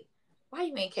 honestly, why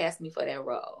you ain't cast me for that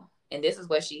role? And this is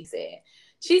what she said.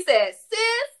 She said,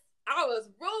 sis, I was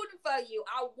rooting for you.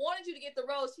 I wanted you to get the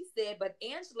role. She said, but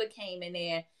Angela came in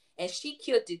there and she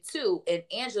killed it too. And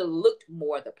Angela looked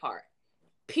more the part.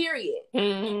 Period.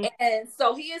 And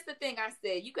so here's the thing I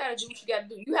said, you got to do what you got to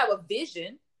do. You have a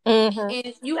vision.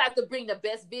 And you have to bring the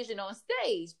best vision on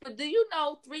stage. But do you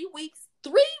know 3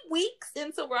 weeks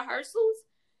into rehearsals,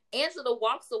 Angela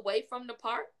walks away from the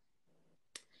part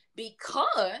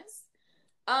because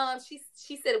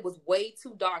she said it was way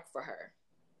too dark for her.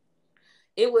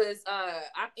 It was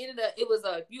I ended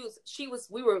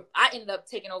up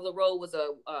taking over the role was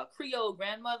a Creole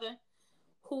grandmother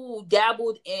who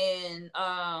dabbled in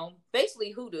basically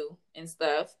hoodoo and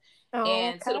stuff,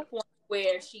 to the point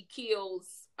where she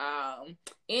kills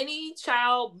any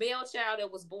male child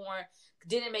that was born,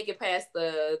 didn't make it past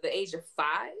the age of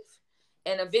 5.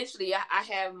 And eventually I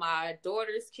have my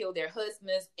daughters kill their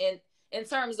husbands in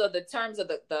terms of the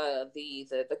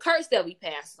curse that we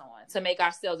passed on to make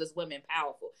ourselves as women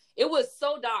powerful. It was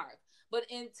so dark. But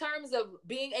in terms of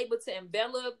being able to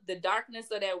envelop the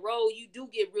darkness of that role, you do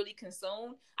get really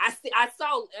consumed. I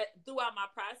saw throughout my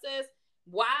process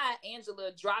why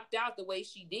Angela dropped out the way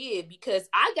she did, because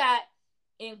I got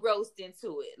engrossed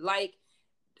into it. Like,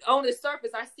 on the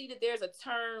surface, I see that there's a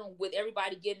turn with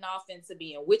everybody getting off into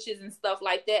being witches and stuff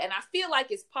like that. And I feel like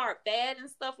it's part fad and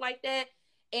stuff like that.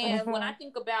 And when I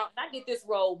think about, I get this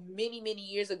role many, many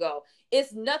years ago,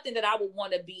 it's nothing that I would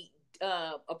want to be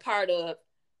a part of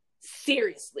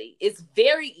seriously. It's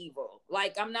very evil.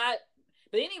 Like, I'm not,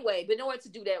 but anyway, but in order to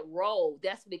do that role,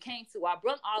 that's what it came to. I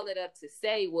brought all that up to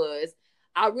say was,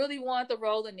 I really wanted the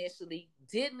role initially,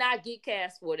 did not get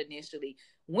cast for it initially,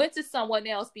 went to someone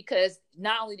else because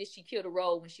not only did she kill the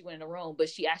role when she went in the room, but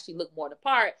she actually looked more the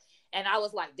part. And I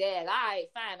was like, Dad, all right,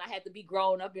 fine. I had to be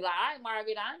grown up, be like, all right,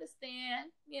 Margaret, I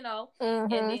understand, And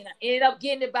then I ended up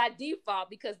getting it by default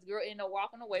because the girl ended up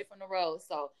walking away from the role.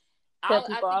 So I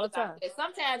think all the time.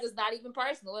 Sometimes it's not even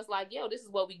personal. It's like, yo, this is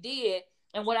what we did.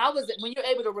 And when you're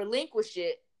able to relinquish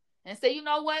it and say, you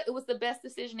know what, it was the best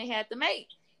decision they had to make.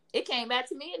 It came back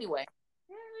to me anyway.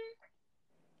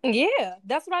 Yeah,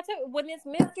 that's what I tell you. When it's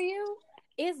meant for you,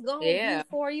 it's going to be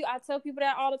for you. I tell people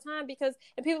that all the time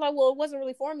and people are like, well, it wasn't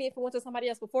really for me if it went to somebody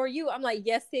else before you. I'm like,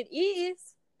 yes, it is,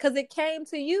 because it came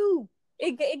to you.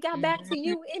 It got back to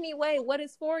you anyway. What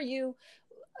is for you,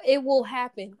 it will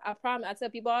happen. I promise. I tell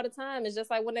people all the time. It's just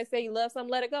like when they say you love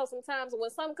something, let it go. Sometimes when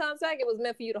something comes back, it was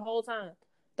meant for you the whole time.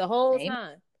 The whole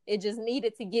time. It just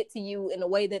needed to get to you in a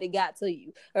way that it got to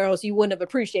you, or else you wouldn't have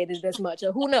appreciated it as much.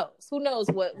 Or who knows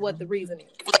what the reason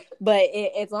is. But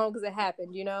as long as it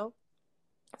happened,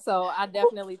 So I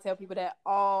definitely tell people that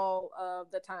all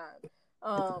of the time.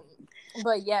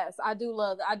 But yes, I do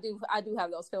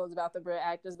have those feelings about the Brit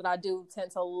actors, but I do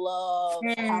tend to love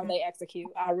how they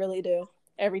execute. I really do.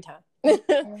 Every time.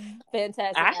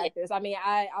 Fantastic actors. I mean,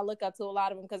 I look up to a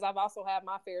lot of them because I've also had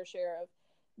my fair share of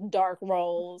dark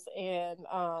roles and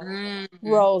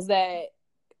roles that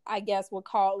I guess would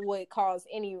cause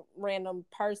any random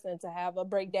person to have a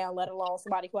breakdown, let alone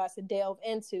somebody who has to delve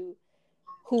into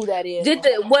who that is.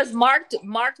 Was marked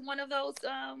one of those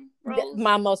roles?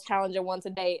 My most challenging one to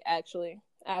date, actually.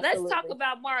 Let's talk Absolutely.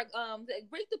 about Mark.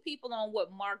 Bring the people on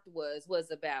what Marked was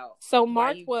about. So Why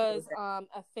Marked you chose was that?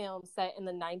 a film set in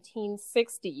the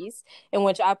 1960s in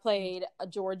which I played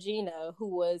Georgina, who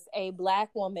was a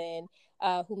black woman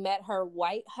who met her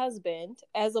white husband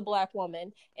as a black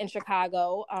woman in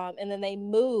Chicago, and then they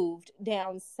moved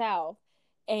down south,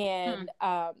 Hmm. and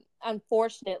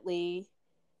unfortunately.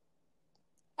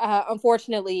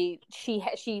 Unfortunately,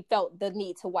 she felt the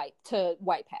need to white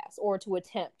pass or to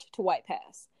attempt to white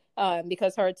pass,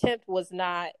 because her attempt was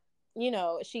not,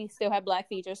 she still had black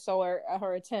features, so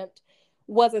her attempt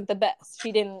wasn't the best.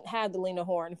 She didn't have the Lena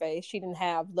Horne face. She didn't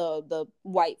have the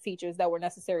white features that were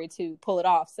necessary to pull it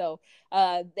off. So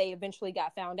they eventually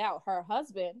got found out. Her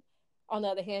husband, on the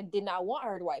other hand, did not want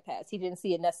her to white pass. He didn't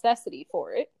see a necessity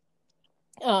for it,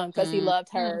 because he loved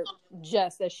Mm-hmm. her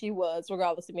just as she was,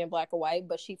 regardless of being black or white.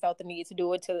 But she felt the need to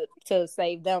do it to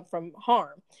save them from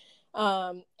harm.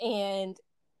 And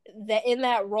that in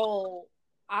that role,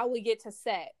 I would get to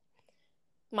set.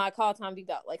 My call time be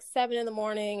about like 7 in the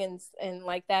morning and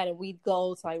like that, and we'd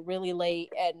go to like really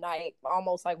late at night,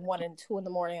 almost like 1 and 2 in the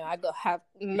morning. I go have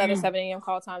another 7 a.m.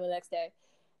 call time the next day.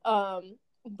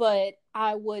 But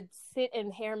I would sit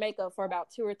in hair and makeup for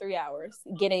about 2 or 3 hours,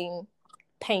 getting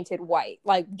painted white,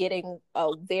 like getting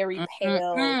a very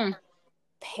Mm-hmm.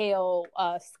 pale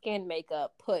skin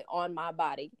makeup put on my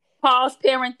body. Pause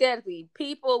parenthetically.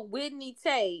 People, Whitney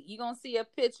Tate, you're gonna see a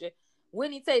picture.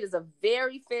 Whitney Tate is a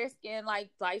very fair skinned,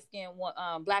 like light skinned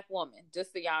black woman,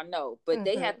 just so y'all know. But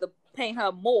they Mm-hmm. have to paint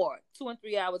her more, 2 and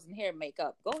 3 hours in hair and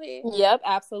makeup. Go ahead. Yep,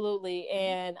 absolutely.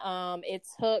 And it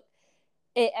took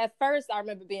it at first. I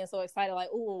remember being so excited,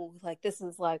 like, "Ooh, like this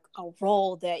is like a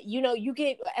role that you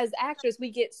get as actors.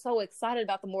 We get so excited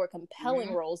about the more compelling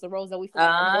Mm-hmm. roles, the roles that we feel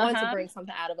like are going to Uh-huh. bring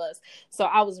something out of us." So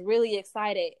I was really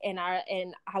excited, and I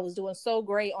was doing so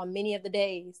great on many of the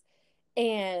days,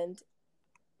 and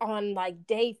on like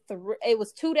day 3, it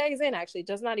was 2 days in, actually,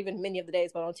 just not even many of the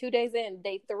days, but on 2 days in,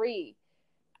 day 3,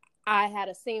 I had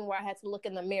a scene where I had to look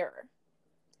in the mirror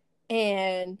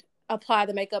and apply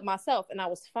the makeup myself, and I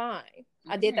was fine.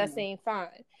 I did that Mm-hmm. scene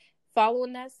fine.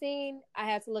 Following that scene, I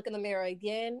had to look in the mirror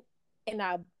again, and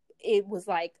it was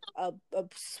like a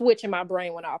switch in my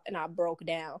brain went off, and I broke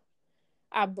down.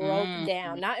 I broke Mm-hmm.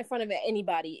 down, not in front of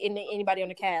anybody on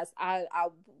the cast. I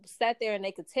sat there, and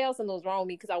they could tell something was wrong with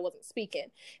me because I wasn't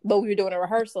speaking. But we were doing a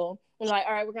rehearsal, and like,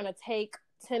 all right, we're gonna take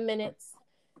 10 minutes,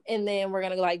 and then we're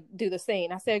gonna like do the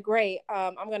scene. I said, great.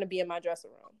 I'm gonna be in my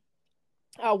dressing room.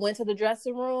 I went to the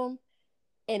dressing room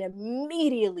and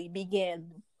immediately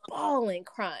began bawling,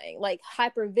 crying, like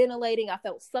hyperventilating. I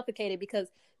felt suffocated because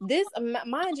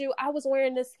mind you, I was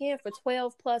wearing this skin for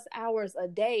 12 plus hours a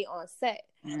day on set,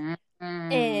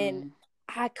 and Mm-hmm.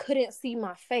 I couldn't see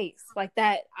my face like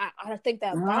that. I think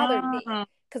that bothered me Mm-hmm.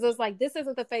 because I was like, this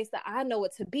isn't the face that I know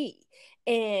it to be,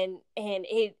 and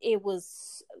it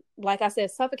was, like I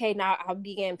said, suffocating. I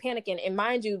began panicking, and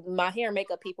mind you, my hair and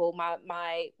makeup people,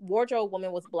 my wardrobe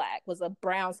woman was a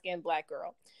brown skinned black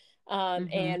girl, Mm-hmm.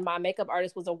 and my makeup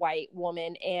artist was a white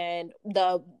woman, and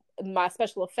my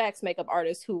special effects makeup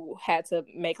artist who had to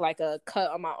make like a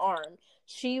cut on my arm,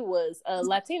 she was a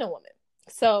Latina woman.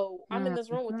 So I'm in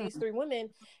this room with these 3 women,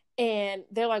 and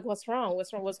they're like, "What's wrong?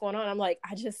 What's wrong? What's going on?" I'm like,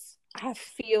 I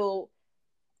feel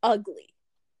ugly,"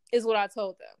 is what I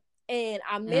told them, and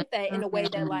I meant that in a way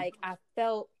that Mm-hmm. like I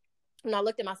felt. When I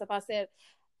looked at myself, I said,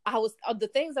 I was the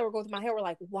things that were going through my head were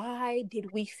like, why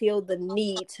did we feel the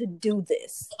need to do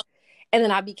this? And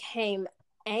then I became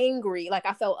angry, like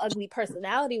I felt ugly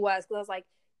personality wise, because I was like,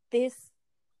 this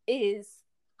is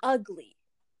ugly,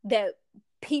 that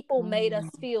people made us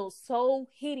feel so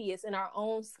hideous in our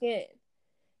own skin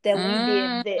that we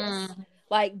did this. Mm-hmm.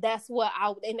 Like that's what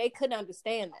and they couldn't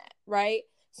understand that, right?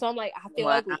 So I'm like, I feel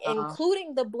ugly, Wow.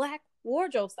 including the black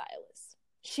wardrobe stylist.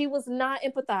 She was not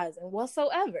empathizing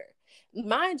whatsoever.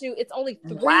 Mind you, it's only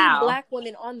 3 black Wow.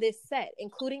 women on this set,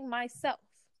 including myself.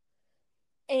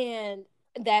 And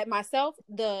that myself,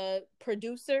 the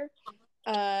producer,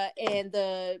 and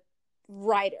the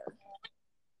writer.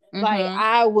 Like Mm-hmm.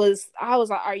 I was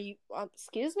like, are you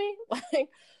excuse me?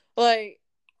 Like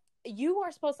you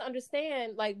are supposed to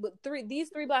understand, like with these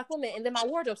 3 black women, and then my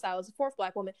wardrobe stylist, the 4th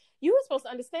black woman, you were supposed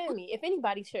to understand me. If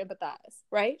anybody should empathize,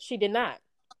 right? She did not.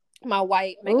 My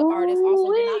white makeup artist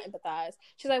also did Ooh-wee. not empathize.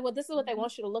 She's like, well, this is what they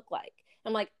want you to look like.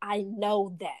 I'm like, I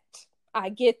know that. I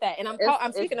get that. And I'm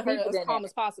It's speaking to her deeper as than calm that.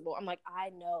 as possible. I'm like, I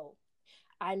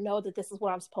know that this is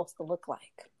what I'm supposed to look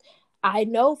like. I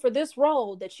know for this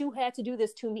role that you had to do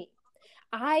this to me.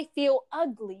 I feel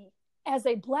ugly as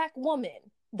a black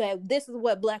woman that this is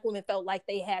what black women felt like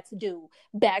they had to do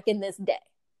back in this day.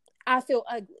 I feel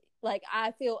ugly. Like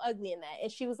I feel ugly in that.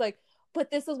 And she was like, but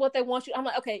this is what they want you. I'm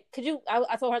like, okay, could you?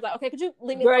 I told her, like, okay, could you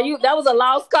leave me Girl, alone? that was a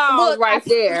lost cause right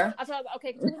there. I told her,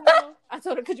 okay, could you leave me alone? I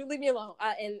told her, could you leave me alone?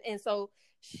 And so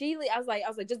I was like,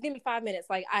 just give me 5 minutes.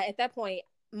 Like, at that point,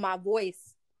 my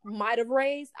voice might have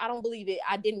raised. I don't believe it.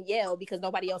 I didn't yell because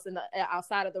nobody else in the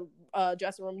outside of the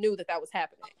dressing room knew that was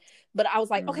happening. But I was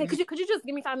like, okay, could you just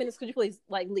give me 5 minutes? Could you please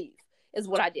like leave? Is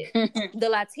what I did. The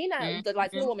Latina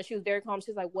woman, she was very calm.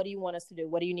 She was like, what do you want us to do?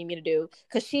 What do you need me to do?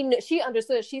 Because she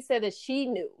understood. She said that she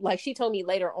knew. Like, she told me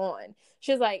later on.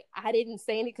 She was like, I didn't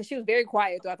say anything, because she was very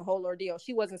quiet throughout the whole ordeal.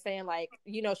 She wasn't saying, like,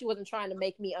 she wasn't trying to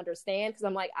make me understand, because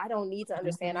I'm like, I don't need to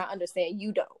understand. I understand,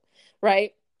 you don't.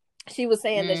 Right? She was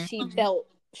saying that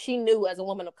she knew as a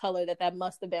woman of color that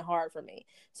must have been hard for me.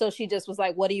 So she just was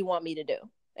like, what do you want me to do?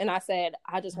 And I said,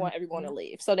 I just want everyone to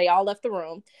leave. So they all left the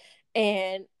room.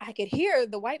 And I could hear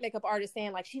the white makeup artist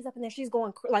saying, like, she's up in there, she's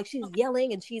going, like, she's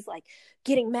yelling and she's like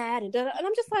getting mad and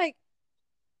I'm just like,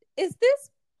 did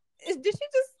she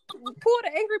just pull the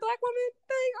angry black woman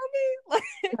thing on me?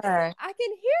 Like, I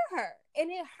can hear her,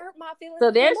 and it hurt my feelings. So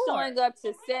they're showing up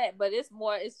to set, but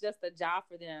it's just a job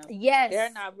for them. Yes, they're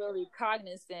not really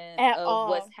cognizant at of all.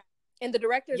 What's happening. And the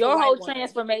director, your whole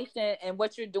transformation and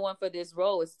what you're doing for this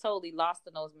role is totally lost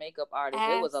in those makeup artists.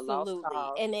 Absolutely. It was a lost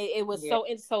cause. And it was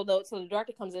so the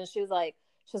director comes in, she's like,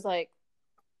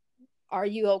 are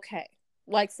you okay?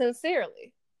 Like,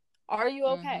 sincerely, are you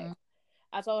okay?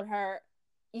 I told her,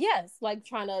 yes, like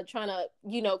trying to,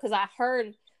 because I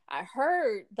heard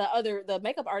the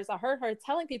makeup artist, I heard her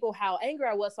telling people how angry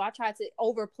I was, so I tried to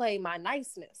overplay my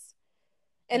niceness.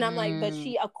 And I'm like, but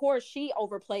she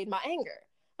overplayed my anger.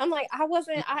 I'm like, I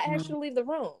actually leave the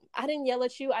room. I didn't yell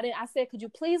at you. I said, could you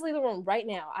please leave the room right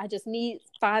now? I just need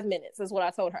 5 minutes, is what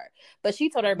I told her. But she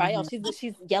told everybody else,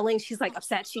 she's yelling. She's like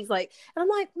upset. She's like, and I'm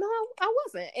like, no, I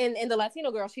wasn't. And the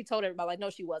Latino girl, she told everybody, like, no,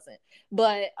 she wasn't.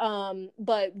 But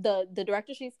the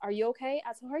director, are you okay?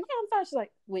 I told her, yeah, I'm fine. She's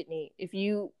like, Whitney, if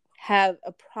you have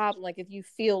a problem, like, if you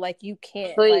feel like you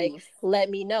can't, like, let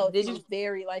me know. She was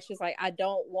very, like, she's like, I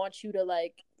don't want you to,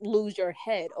 like, lose your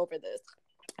head over this.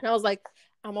 And I was like,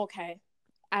 I'm okay.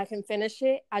 I can finish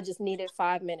it. I just needed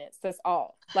 5 minutes. That's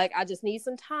all. Like, I just need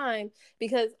some time,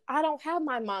 because I don't have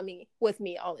my mommy with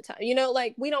me all the time.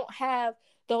 Like, we don't have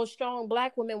those strong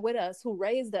black women with us who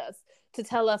raised us to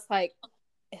tell us, like,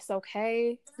 it's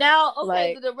okay. Now, okay,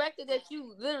 like, the director that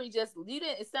you literally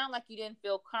it sounded like you didn't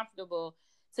feel comfortable,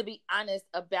 to be honest,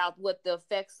 about what the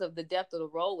effects of the death of the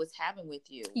role was having with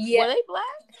you. Yeah. Were they black?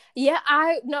 Yeah,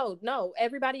 no.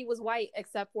 Everybody was white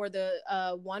except for the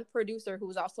one producer, who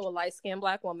was also a light-skinned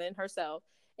black woman herself,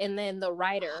 and then the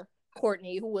writer,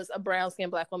 Courtney, who was a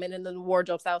brown-skinned black woman, and then the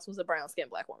wardrobe stylist was a brown-skinned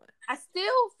black woman. I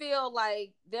still feel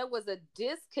like there was a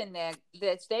disconnect,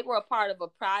 that they were a part of a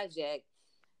project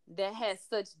that had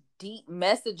such deep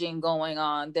messaging going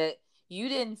on that you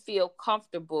didn't feel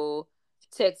comfortable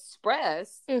to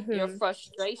express your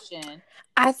frustration.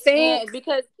 I think, and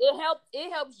because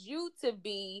it helps you to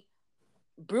be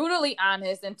brutally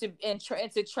honest and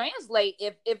to translate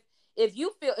if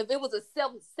you feel, if it was a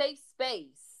safe space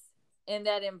in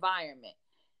that environment.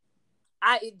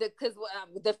 Because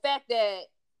the fact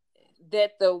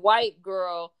that the white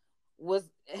girl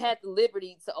had the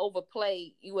liberty to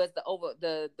overplay you as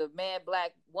the mad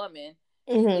black woman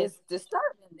is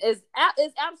disturbing. Is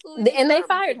absolutely disturbing. And they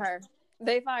fired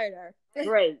her.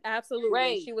 Great. Absolutely.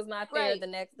 Great. She was not there the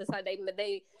time. They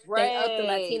upped the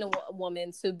Latina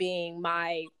woman to being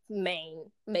my main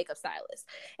makeup stylist.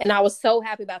 And I was so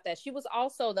happy about that. She was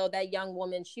also, though, that young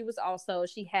woman, she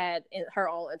had her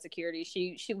own insecurity.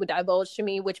 She would divulge to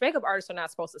me, which makeup artists are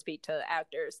not supposed to speak to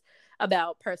actors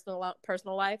about personal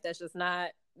life. That's just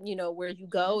not, where you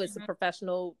go. It's a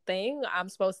professional thing. I'm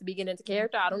supposed to be getting into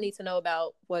character. I don't need to know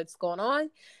about what's going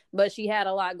on. But she had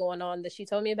a lot going on that she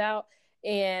told me about.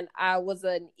 And I was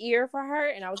an ear for her,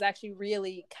 and I was actually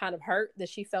really kind of hurt that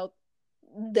she felt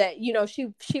that,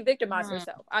 she victimized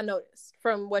herself. I noticed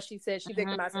from what she said, she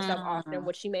victimized herself often,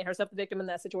 which she made herself a victim in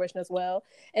that situation as well.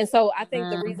 And so I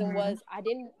think the reason was I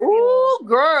didn't.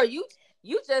 Girl, you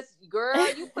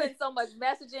putting so much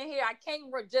message in here. I can't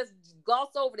just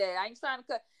gloss over that. I ain't trying to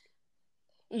cut.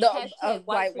 The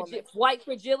white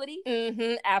fragility.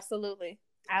 Absolutely.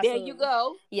 There you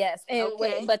go. Yes. And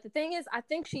but the thing is, I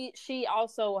think she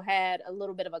also had a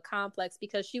little bit of a complex,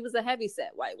 because she was a heavyset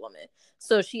white woman.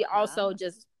 So she also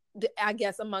just, I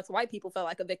guess, amongst white people, felt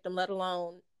like a victim, let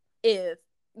alone if,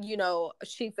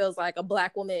 she feels like a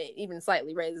black woman even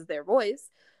slightly raises their voice.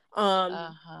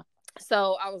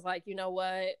 So I was like, you know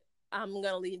what? I'm going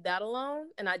to leave that alone.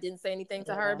 And I didn't say anything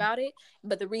to her about it.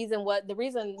 But the reason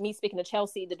me speaking to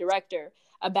Chelsea, the director,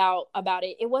 about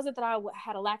it wasn't that I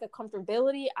had a lack of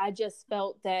comfortability. I just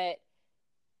felt that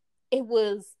it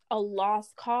was a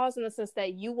lost cause in the sense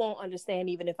that you won't understand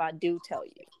even if I do tell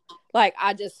you. Like,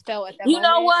 I just felt at that You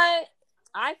moment. know what?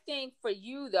 I think for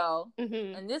you though,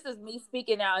 Mm-hmm. and this is me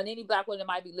speaking now, and any Black woman that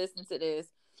might be listening to this,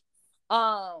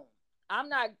 I'm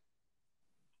not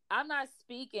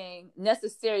speaking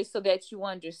necessarily so that you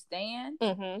understand,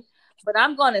 Mm-hmm. but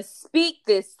I'm going to speak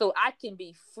this so I can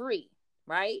be free,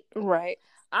 right? Right.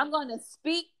 I'm going to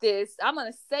speak this. I'm going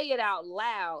to say it out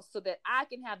loud so that I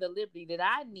can have the liberty that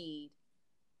I need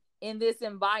in this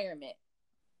environment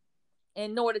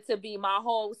in order to be my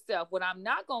whole self. What I'm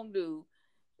not going to do,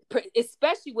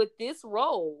 especially with this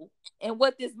role and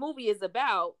what this movie is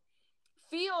about,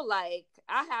 feel like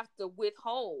I have to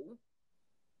withhold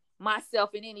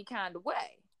myself in any kind of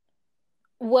way.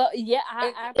 Well, yeah,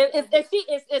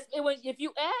 if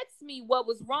you ask me what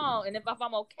was wrong and if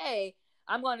I'm okay,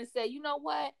 I'm going to say, you know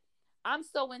what? I'm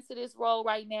so into this role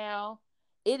right now.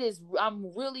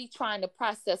 I'm really trying to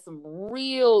process some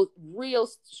real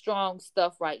strong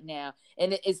stuff right now.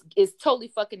 And it's totally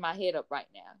fucking my head up right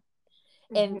now.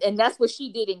 And that's what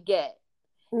she didn't get.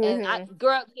 And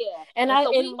girl, yeah. And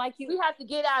we have to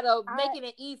get out of making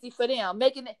it easy for them.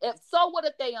 So what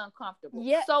if they uncomfortable?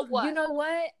 Yeah. So what? You know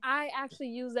what? I actually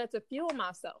use that to fuel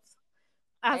myself.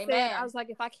 I was like,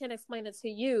 if I can't explain it to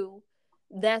you,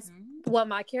 that's what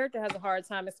my character has a hard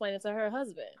time explaining to her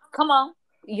husband. Come on.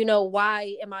 You know,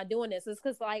 why am I doing this? It's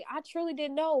because, like, I truly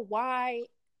didn't know why.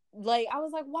 Like, I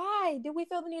was like, why did we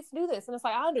feel the need to do this? And it's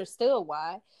like, I understood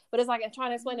why, but it's like I'm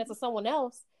trying to explain it to someone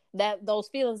else, that those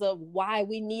feelings of why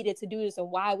we needed to do this and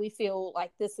why we feel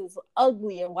like this is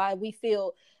ugly and why we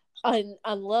feel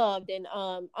unloved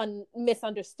and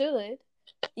misunderstood.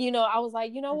 You know, I was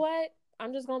like, you know what?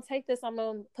 I'm just gonna take this. I'm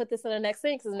gonna put this in the next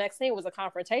scene, because the next scene was a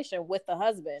confrontation with the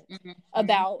husband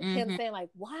about him saying, like,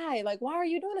 why are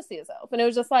you doing this to yourself? And it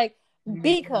was just like,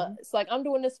 because like, I'm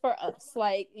doing this for us.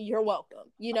 Like, you're welcome.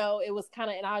 You know, it was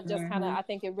kind of, and I just kind of, I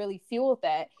think it really fueled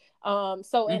that.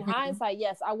 So in hindsight,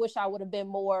 yes, I wish I would have been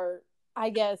more,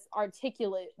 I guess,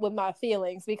 articulate with my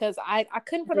feelings, because I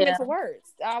couldn't put them into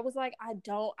words. I was like,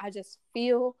 I just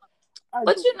feel.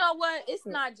 But you know what? It's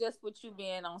not just with you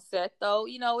being on set though.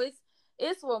 You know,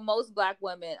 it's for most Black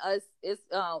women. It's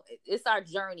our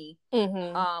journey.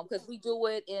 Because we do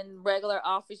it in regular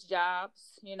office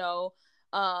jobs. You know,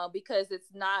 because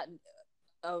it's not.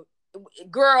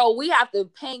 Girl, we have to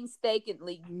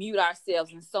painstakingly mute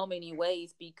ourselves in so many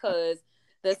ways, because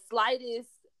the slightest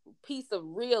piece of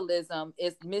realism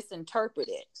is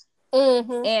misinterpreted.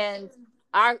 And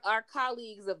our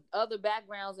colleagues of other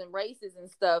backgrounds and races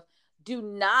and stuff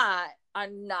are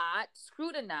not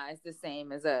scrutinized the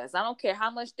same as us. I don't care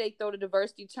how much they throw the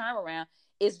diversity term around,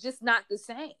 it's just not the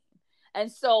same.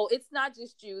 And so it's not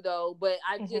just you though, but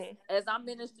as I'm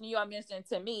ministering to you, I'm ministering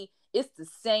to me. It's the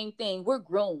same thing. We're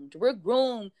groomed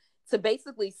to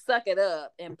basically suck it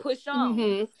up and push on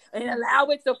and allow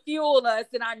it to fuel us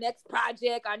in our next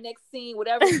project, our next scene,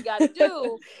 whatever we got to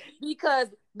do. Because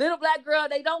little Black girl,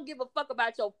 they don't give a fuck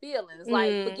about your feelings.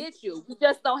 Like, forget you. You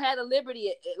just don't have the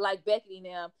liberty, like Becky and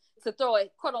them, to throw a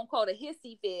quote unquote a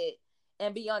hissy fit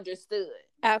and be understood.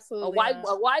 Absolutely.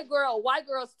 A white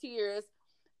girl's tears.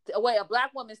 A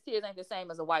Black woman's tears ain't the same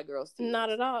as a white girl's tears. Not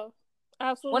at all.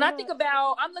 Absolutely. When I think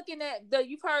about, I'm looking at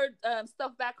you've heard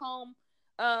stuff back home.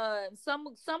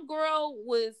 Some girl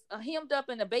was hemmed up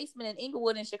in the basement in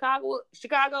Inglewood in Chicago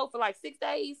for like 6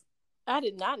 days. I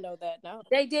did not know that. No,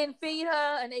 they didn't feed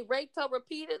her and they raped her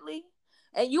repeatedly,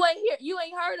 and you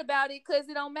ain't heard about it because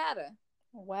it don't matter.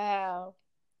 Wow.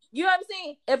 You know what I'm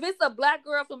saying? If it's a Black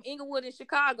girl from Inglewood in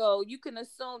Chicago, you can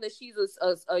assume that she's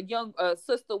a young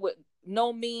sister with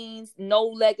no means, no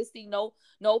legacy,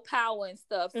 no power and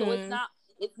stuff. So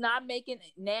it's not making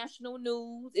national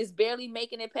news. It's barely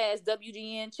making it past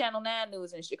WGN Channel 9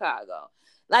 News in Chicago.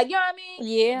 Like, you know what I mean?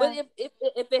 Yeah. But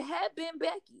if it had been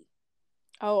Becky,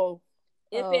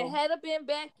 it had been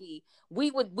Becky,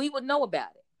 we would know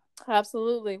about it.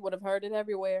 Absolutely, would have heard it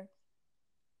everywhere.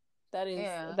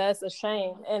 That's a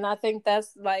shame. And I think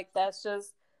that's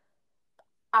just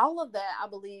all of that. I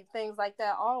believe things like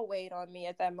that all weighed on me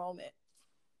at that moment,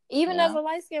 even as a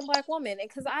light-skinned Black woman.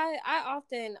 Because I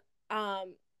often I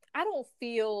don't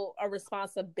feel a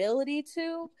responsibility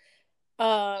to,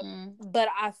 but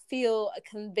I feel a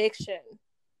conviction,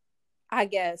 I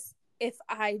guess, if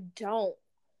I don't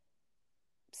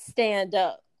stand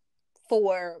up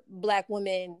for Black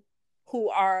women who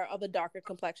are of a darker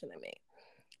complexion than me.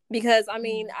 Because, I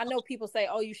mean, I know people say,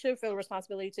 oh, you should feel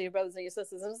responsibility to your brothers and your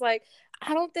sisters. And it's like,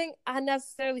 I don't think I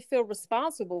necessarily feel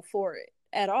responsible for it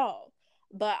at all.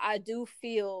 But I do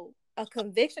feel a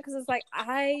conviction, because it's like,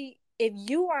 I if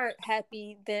you aren't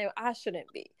happy, then I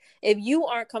shouldn't be. If you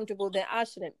aren't comfortable, then I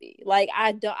shouldn't be. Like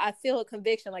I feel a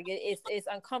conviction. Like it's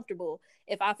uncomfortable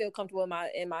if I feel comfortable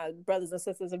in my brothers and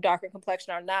sisters of darker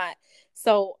complexion or not.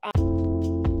 So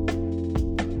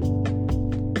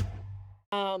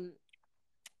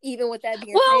even with that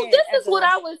being said, this is what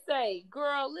I would say,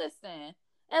 girl. Listen,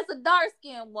 as a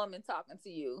dark-skinned woman talking to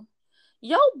you,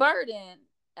 your burden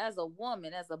as a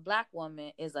woman, as a Black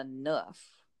woman, is enough.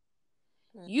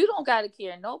 You don't got to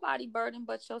carry nobody burden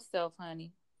but yourself,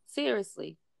 honey.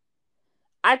 Seriously.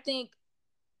 I think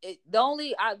the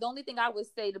only thing I would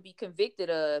say to be convicted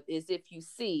of is if you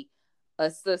see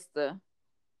a sister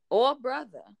or a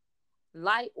brother,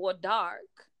 light or dark,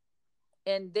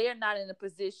 and they're not in a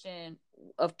position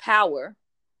of power,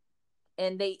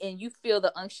 and you feel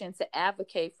the unction to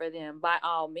advocate for them, by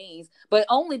all means, but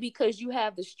only because you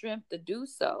have the strength to do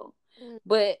so.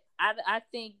 But I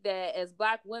think that as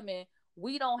Black women,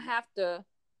 we don't have to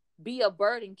be a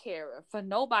burden carrier for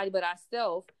nobody but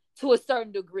ourselves to a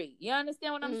certain degree. You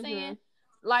understand what I'm saying?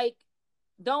 Like,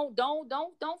 don't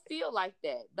feel like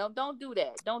that. Don't do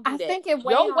that. Don't do that. Think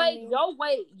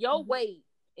your weight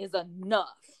is enough.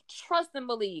 Trust and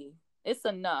believe. It's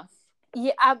enough.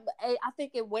 Yeah, I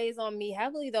think it weighs on me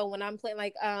heavily though when I'm playing,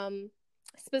 like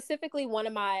specifically one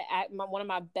of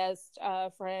my best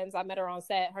friends. I met her on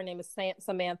set. Her name is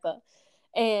Samantha,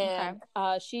 and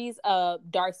she's a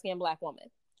dark-skinned Black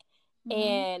woman.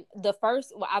 And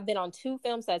I've been on 2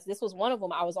 film sets. This was one of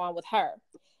them I was on with her.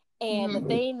 And the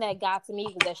thing that got to me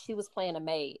was that she was playing a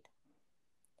maid.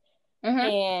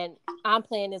 And I'm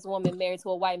playing this woman married to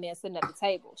a white man sitting at the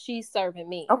table. She's serving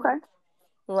me. Okay.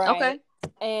 Right. Okay.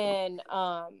 And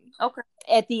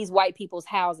at these white people's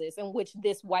houses, in which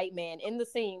this white man in the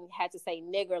scene had to say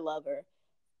nigger lover,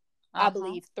 I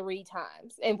believe 3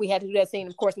 times. And we had to do that scene,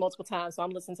 of course, multiple times. So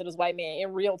I'm listening to this white man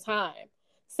in real time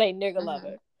say nigger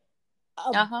lover.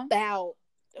 About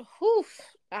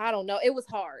I don't know. It was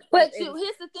hard. But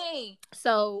here's the thing.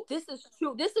 So this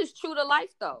is true to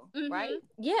life though, right?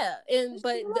 Yeah.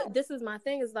 This is my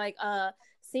thing, is like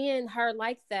seeing her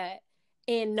like that,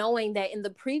 and knowing that in the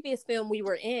previous film we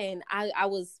were in,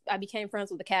 I became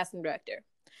friends with the casting director.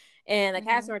 And the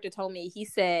casting director told me, he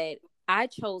said, I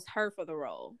chose her for the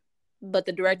role, but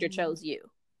the director chose you.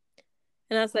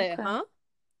 And I said, huh?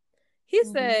 He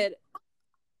said,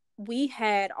 we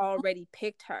had already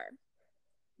picked her,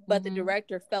 but the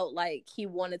director felt like he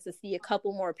wanted to see a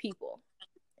couple more people.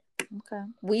 Okay.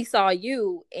 We saw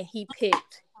you and he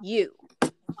picked you.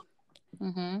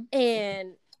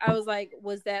 And I was like,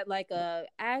 was that like a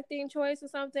acting choice or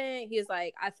something? He was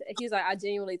like, I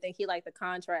genuinely think he liked the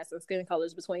contrast and skin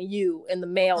colors between you and the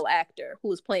male actor who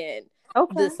was playing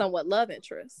the somewhat love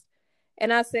interest.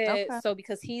 And I said, so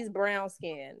because he's brown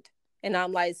skinned and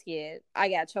I'm light skinned, I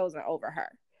got chosen over her.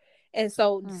 And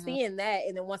so seeing that,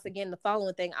 and then once again, the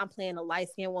following thing, I'm playing a light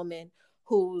skinned woman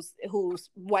who's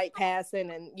white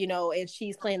passing, and and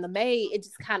she's playing the maid. It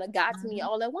just kind of got to me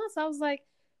all at once. I was like,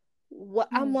 what?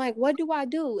 I'm like, what do I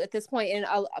do at this point? And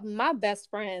my best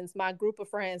friends, my group of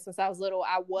friends since I was little,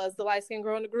 I was the light skinned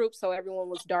girl in the group, so everyone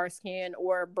was dark skinned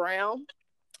or brown.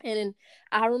 And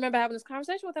I remember having this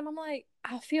conversation with them. I'm like,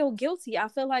 I feel guilty. I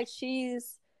feel like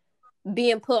she's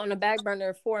being put on the back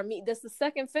burner for me. This is the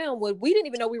second film where we didn't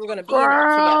even know we were going to be in it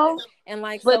together. And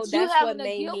like, but so that's what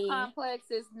made me. Complex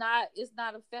is not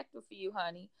effective for you,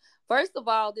 honey. First of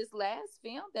all, this last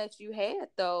film that you had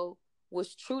though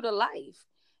was true to life.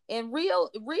 In real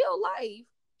life,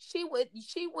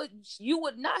 you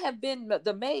would not have been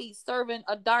the maid serving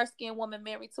a dark skinned woman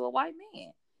married to a white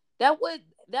man. That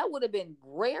would have been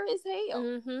rare as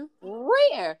hell.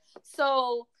 Rare.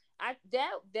 So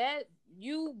that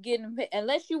you getting,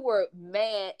 unless you were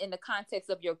mad in the context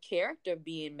of your character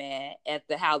being mad at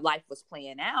how life was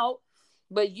playing out,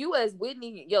 but you as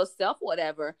Whitney yourself,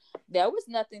 whatever, there was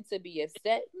nothing to be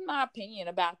upset, in my opinion,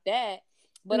 about that.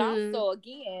 But also,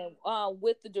 again,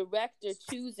 with the director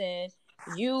choosing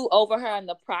you over her in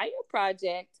the prior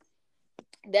project,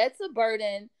 that's a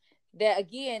burden that,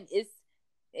 again, is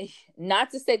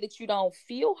not to say that you don't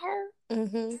feel her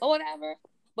or whatever,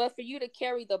 but for you to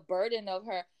carry the burden of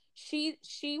her,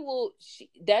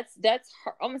 that's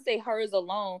her, I'm gonna say hers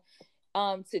alone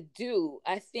to do.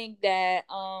 I think that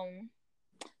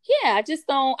I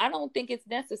don't think it's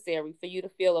necessary for you to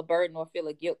feel a burden or feel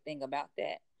a guilt thing about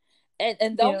that.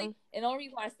 And the only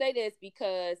reason why I say this,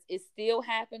 because it's still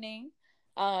happening.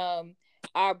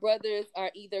 Our brothers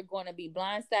are either going to be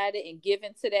blindsided and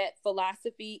given to that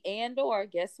philosophy, and or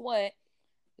guess what?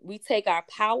 We take our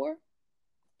power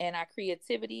and our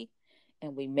creativity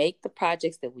and we make the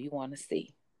projects that we want to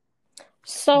see.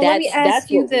 So let me ask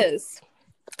you this.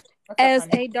 As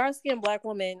a dark skinned Black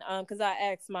woman, because I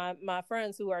asked my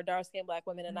friends who are dark skinned Black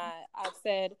women, and I've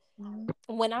said,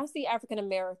 when I see African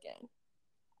American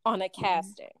on a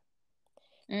casting,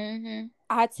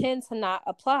 I tend to not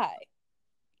apply.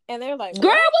 And they're like,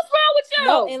 "Girl, what's wrong with you?"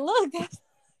 No, and look,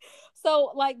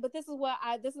 so like, but this is why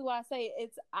I say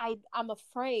I'm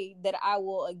afraid that I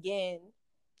will again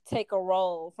take a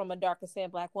role from a darker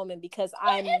skinned Black woman because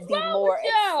I'm the more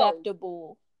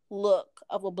acceptable look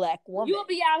of a Black woman. You'll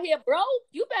be out here broke.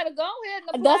 You better go ahead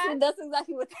and apply. That's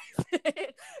exactly what they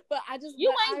said. But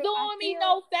you ain't doing me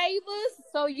no favors.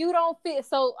 So you don't fit.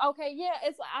 So okay, yeah,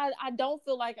 it's I don't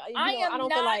feel like I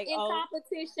don't feel like in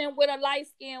competition with a light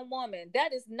skinned woman.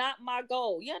 That is not my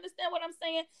goal. You understand what I'm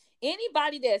saying?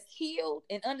 Anybody that's healed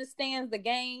and understands the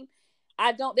game,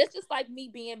 that's just like me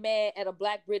being mad at a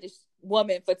Black British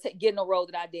woman for getting a role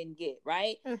that I didn't get,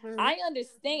 right? I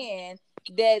understand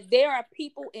that there are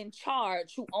people in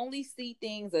charge who only see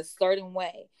things a certain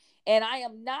way. And I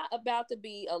am not about to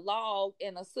be a log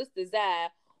in a sister's eye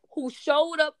who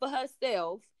showed up for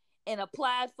herself and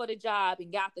applied for the job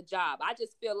and got the job. I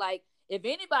just feel like if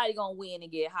anybody gonna win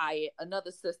and get hired, another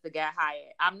sister got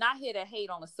hired. I'm not here to hate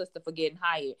on a sister for getting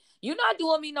hired. You're not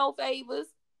doing me no favors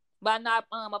by not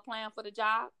applying for the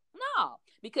job. No,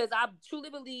 because I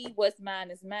truly believe what's mine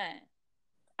is mine.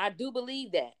 I do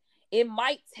believe that. It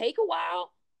might take a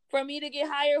while for me to get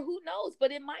hired. Who knows?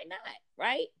 But it might not,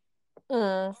 right?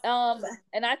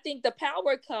 And I think the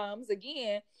power comes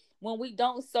again when we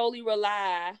don't solely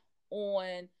rely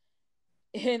on,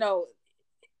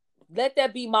 let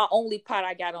that be my only pot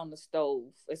I got on the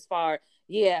stove. As far,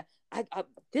 I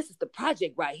this is the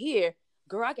project right here.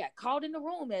 Girl, I got called in the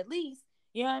room at least.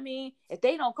 You know what I mean? If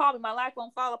they don't call me, my life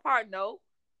won't fall apart. No.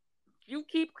 You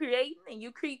keep creating and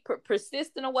you keep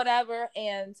persisting or whatever,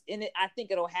 and I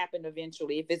think it'll happen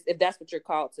eventually if that's what you're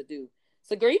called to do.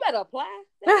 So, girl, you better apply.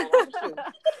 Yeah, look,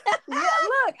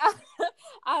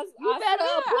 you better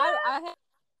apply.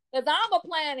 Because I'm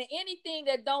applying to anything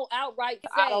that don't outright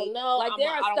say. I don't know. Like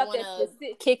there are stuff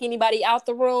that's kick anybody out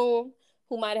the room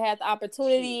who might have had the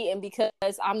opportunity, and because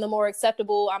I'm the more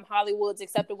acceptable, I'm Hollywood's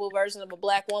acceptable version of a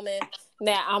Black woman,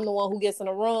 that I'm the one who gets in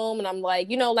a room, and I'm like,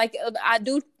 I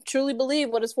do truly believe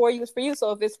what is for you is for you.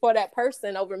 So if it's for that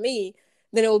person over me,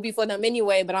 then it will be for them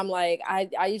anyway. But I'm like,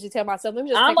 I usually tell myself, let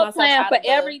me just take myself out for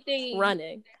everything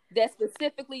running. That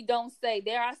specifically don't say.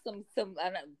 There are some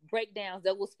breakdowns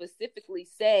that will specifically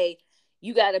say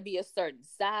you got to be a certain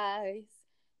size.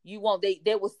 You won't. They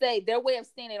will say their way of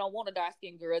saying they don't want a dark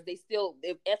skinned girl. They still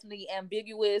ethnically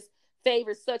ambiguous,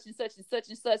 favor such and such and such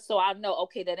and such. So I know,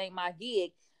 okay, that ain't my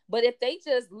gig. But if they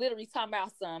just literally talking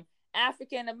about some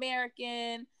African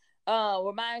American,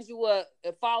 reminds you of,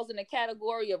 it falls in the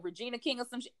category of Regina King or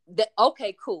some shit.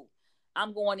 Okay, cool.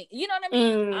 I'm going to, you know what I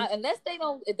mean? Unless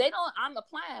if they don't, I'm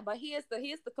applying. But here's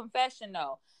the confession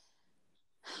though.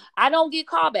 I don't get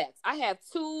callbacks. I have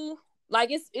two. Like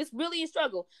it's really a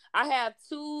struggle. I have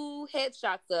two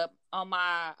headshots up on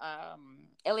my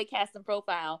LA casting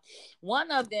profile.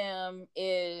 One of them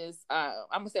is I'm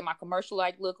gonna say my commercial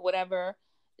like look or whatever.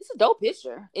 It's a dope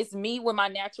picture. It's me with my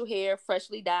natural hair,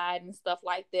 freshly dyed and stuff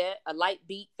like that. A light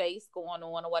beat face going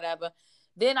on or whatever.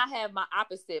 Then I have my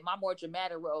opposite, my more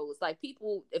dramatic roles. Like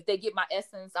people, if they get my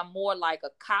essence, I'm more like a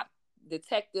cop,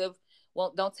 detective,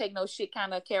 don't take no shit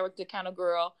kind of character kind of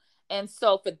girl. And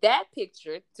so for that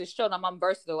picture, to show them I'm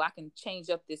versatile, I can change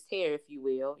up this hair, if you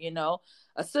will.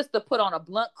 A sister put on a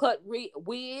blunt cut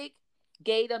wig,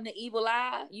 gave them the evil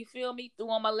eye. You feel me? Threw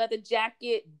on my leather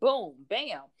jacket. Boom,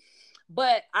 bam.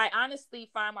 But I honestly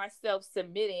find myself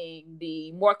submitting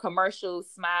the more commercial,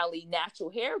 smiley,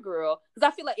 natural hair girl because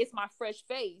I feel like it's my fresh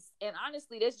face. And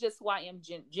honestly, that's just who I am,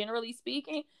 generally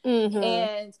speaking.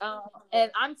 And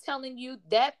I'm telling you,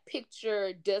 that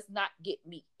picture does not get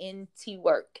me into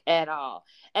work at all.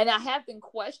 And I have been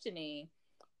questioning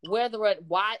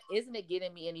why isn't it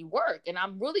getting me any work? And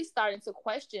I'm really starting to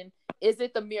question, is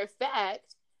it the mere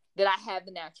fact that I have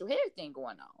the natural hair thing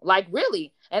going on? Like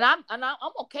really. And I'm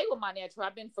okay with my natural.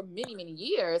 I've been for many, many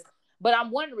years, but I'm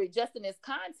wondering just in this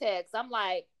context,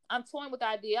 I'm toying with the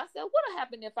idea. I said, what would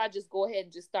happen if I just go ahead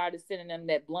and just started sending them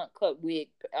that blunt cut wig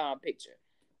picture?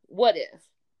 What if?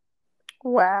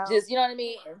 Wow. Just, you know what I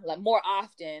mean? Like more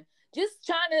often, just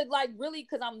trying to like really,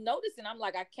 cause I'm noticing, I'm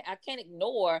like, I can't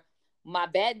ignore my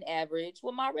batting average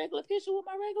with my regular picture with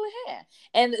my regular hair.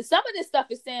 And some of this stuff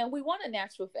is saying we want a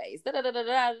natural face, but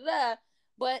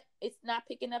it's not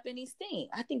picking up any steam.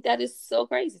 I think that is so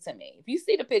crazy to me. If you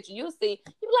see the picture, you'll be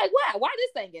like, wow, why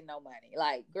this ain't getting no money?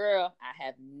 Like, girl, I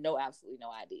have absolutely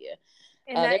no idea.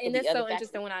 And that's so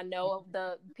interesting when I know of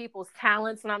the people's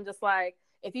talents, and I'm just like,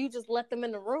 if you just let them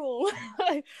in the room.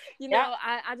 You know,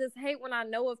 Yeah. I just hate when I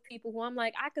know of people who I'm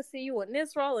like, I could see you in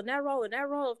this role and that role and that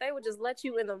role. If they would just let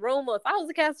you in the room, or if I was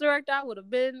a cast director, I would have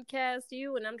been cast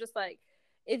you. And I'm just like,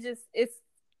 it's,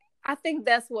 I think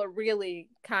that's what really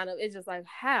kind of, it's just like,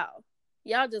 how?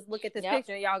 Y'all just look at this Yep.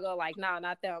 picture and y'all go like, nah,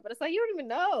 not them. But it's like, you don't even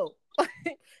know.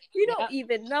 You don't Yep.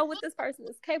 even know what this person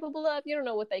is capable of. You don't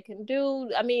know what they can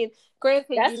do. I mean,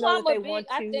 granted, That's you know why what I'm a they big. want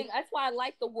I to. think that's why I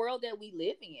like the world that we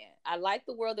live in. I like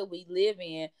the world that we live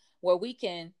in, where we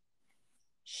can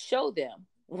show them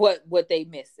what they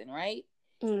missing, right?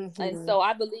 And Mm-hmm. so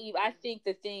I think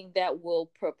the thing that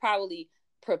will probably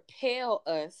propel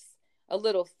us a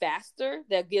little faster,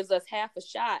 that gives us half a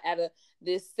shot out of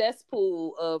this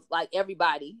cesspool of like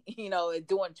everybody,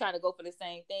 trying to go for the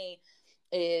same thing,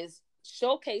 is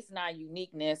showcasing our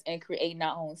uniqueness and creating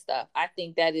our own stuff. I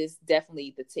think that is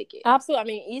definitely the ticket. Absolutely. I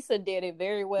mean, Issa did it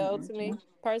very well to me Mm-hmm.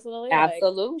 personally. Like,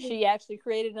 Absolutely. she actually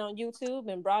created it on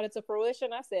YouTube and brought it to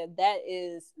fruition. I said, that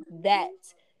is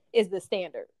the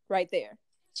standard right there.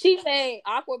 She made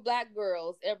awkward black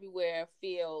girls everywhere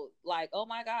feel like, oh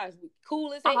my gosh,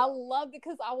 cool as I hell. loved it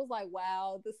because I was like,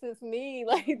 wow, this is me.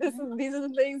 Like, Mm-hmm. these are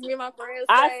the things me and my friends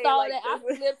I say. saw Like, that. I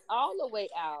this is flipped all the way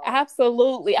out.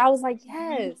 absolutely. I was like,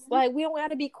 yes. Mm-hmm. Like, we don't got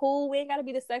to be cool. We ain't got to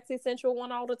be the sexy, sensual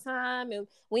one all the time. And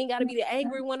we ain't got to be the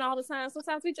angry one all the time.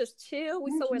 Sometimes we just chill.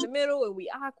 We somewhere in the middle and we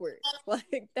awkward.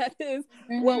 Like, that is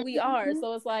what we are. Mm-hmm.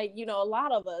 So it's like, you know, a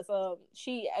lot of us,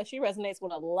 she resonates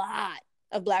with a lot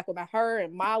of black women. Her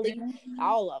and Molly, Mm-hmm.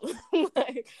 all of them.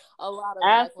 Like, a lot of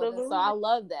black women. So I Absolutely.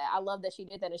 love that. I love that she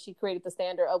did that and she created the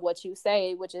standard of what you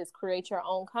say, which is create your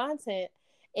own content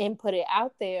and put it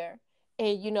out there.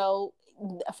 And, you know,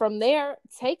 from there,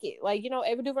 take it. Like, you know,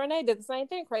 Ava DuVernay did the same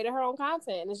thing, created her own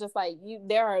content. And it's just like,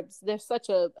 there's such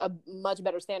a much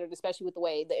better standard, especially with the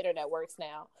way the internet works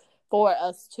now, for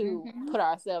us to Mm-hmm. put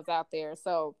ourselves out there.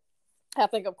 So I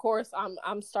think, of course,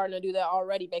 I'm starting to do that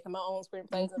already, making my own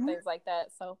screenplays and Mm-hmm. things like that.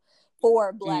 So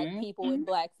for Black people Mm-hmm. and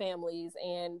Black families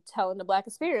and telling the Black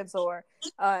experience, or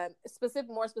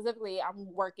more specifically,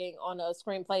 I'm working on a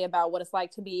screenplay about what it's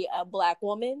like to be a Black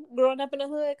woman growing up in the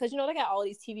hood. Because, you know, they got all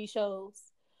these TV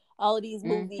shows, all of these Mm-hmm.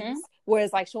 movies where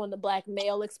it's like showing the Black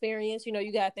male experience. You know,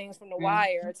 you got things from The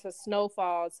Wire to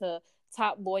Snowfall to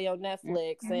Top Boy on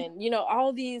Netflix, Mm-hmm. and, you know,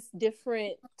 all these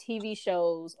different TV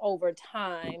shows over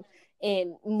time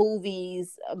and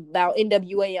movies about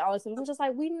NWA and all this stuff. I'm just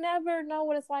like, we never know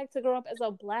what it's like to grow up as a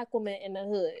Black woman in the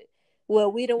hood.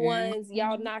 Well, we the ones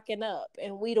y'all Mm-hmm. knocking up,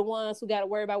 and we the ones who got to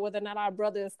worry about whether or not our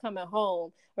brother is coming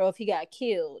home or if he got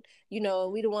killed. You know,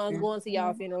 and we the ones going to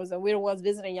y'all funerals, and we the ones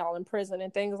visiting y'all in prison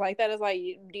and things like that. It's like,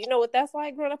 do you know what that's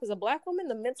like growing up as a Black woman?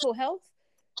 The mental health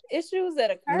issues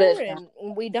that occur, Listen.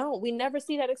 and we never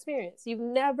see that experience. You've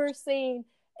never seen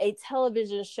a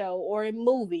television show or a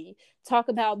movie talk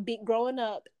about growing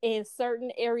up in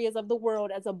certain areas of the world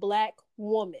as a Black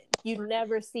woman. You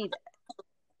never see that.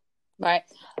 Right.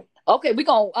 Okay, we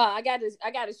gonna I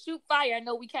gotta shoot fire. I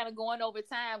know we kind of going over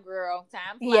time, girl.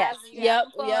 Time flies Yes. when you Yep.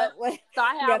 having fun. Yep. So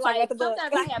I We have gotta talk about like the book.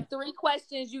 sometimes I have 3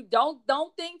 questions. You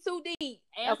don't think too deep.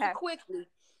 Answer Okay. quickly.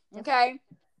 Okay. Okay.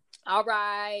 All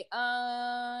right.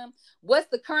 What's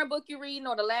the current book you're reading,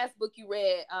 or the last book you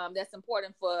read? That's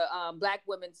important for Black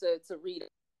women to read,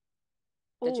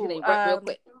 that you can Ooh. name real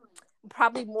quick.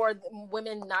 Probably more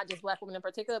women, not just Black women in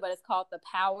particular, but it's called The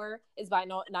Power. It's by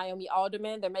Naomi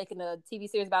Alderman. They're making a TV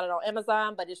series about it on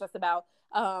Amazon, but it's just about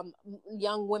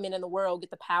young women in the world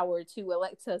get the power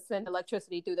to send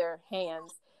electricity through their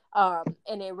hands.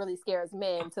 And it really scares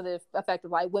men to the effect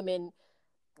of like women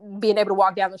being able to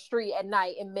walk down the street at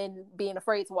night and men being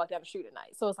afraid to walk down the street at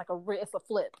night. So it's like it's a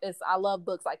flip. I love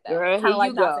books like that. Girl, Kind here of like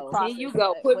you Knots and go. Here Crosses, you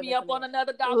go. but Put with me it for up on men.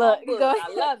 another Look, doggone book. go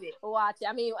I love it. watch it.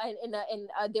 I mean, and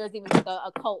there's even like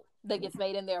a cult that gets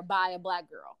made in there by a Black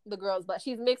girl. The girl's Black.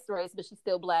 She's mixed race, but she's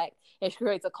still Black, and she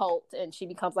creates a cult, and she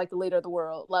becomes like the leader of the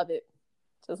world. Love it.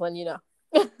 Just letting you know.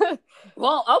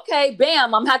 Well, okay,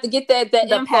 bam. I'm gonna have to get that The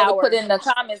info to put Power. in the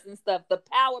comments and stuff. The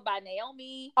Power by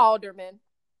Naomi Alderman.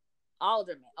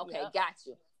 Okay, Yep. got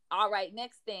you. All right,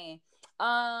 next thing.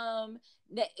 Can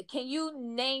you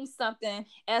name something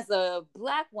as a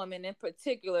Black woman in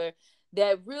particular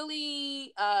that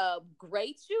really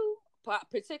grates you,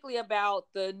 particularly about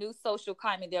the new social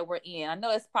climate that we're in? I know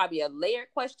it's probably a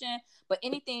layered question, but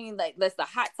anything like that's a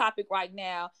hot topic right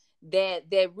now that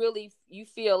really you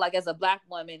feel like as a Black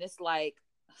woman, it's like,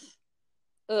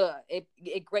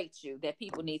 it grates you, that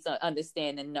people need to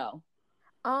understand and know.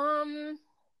 Um.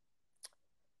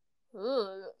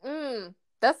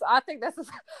 I think that's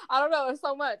I don't know, it's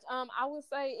so much. I would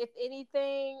say if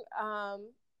anything,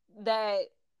 that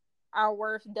our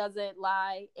worth doesn't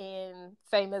lie in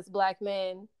famous Black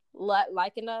men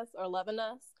liking us or loving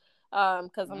us.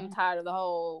 Because I'm tired of the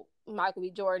whole Michael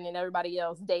B. Jordan and everybody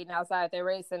else dating outside their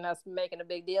race and us making a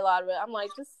big deal out of it. I'm like,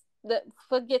 just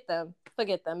forget them.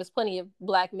 There's plenty of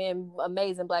Black men,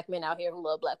 amazing Black men out here who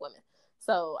love Black women.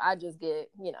 So I just get,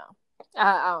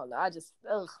 I don't know. I just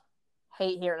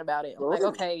hate hearing about it. I'm like,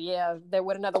 okay, yeah, they're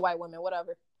with another white woman,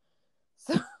 whatever.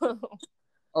 So.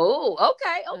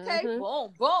 Okay. Mm-hmm.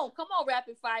 Boom. Come on,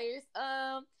 rapid fires.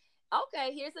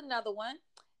 Okay, here's another one.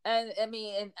 And I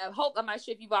mean, and I hope, I'm not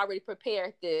sure if you've already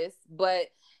prepared this, but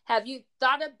have you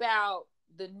thought about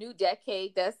the new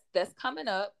decade that's coming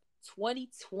up,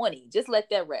 2020? Just let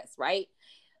that rest, right?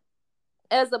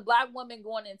 As a Black woman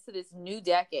going into this new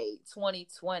decade,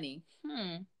 2020,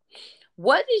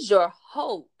 what is your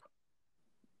hope?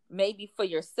 Maybe for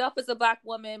yourself as a Black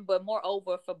woman, but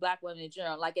moreover for Black women in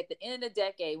general. Like at the end of the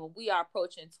decade, when we are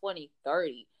approaching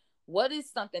 2030, what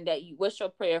is something that what's your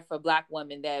prayer for Black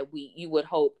women that you would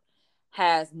hope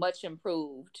has much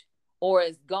improved or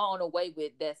is gone away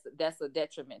with that's a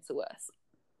detriment to us?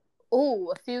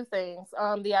 A few things.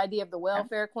 The idea of the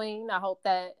welfare queen. I hope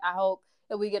that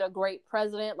we get a great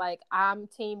president. Like, I'm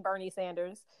team Bernie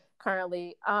Sanders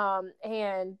currently.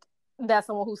 And that's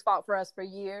someone who's fought for us for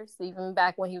years, even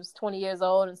back when he was 20 years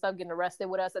old and stuff, getting arrested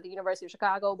with us at the University of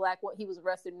Chicago. He was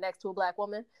arrested next to a Black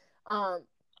woman.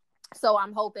 So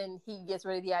I'm hoping he gets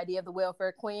rid of the idea of the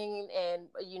welfare queen, and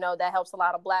that helps a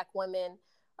lot of Black women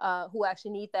who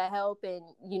actually need that help, and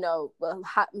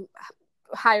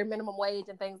higher minimum wage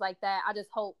and things like that. I just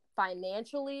hope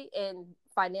financially and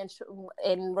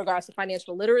in regards to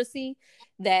financial literacy,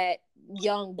 that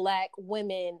young Black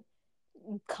women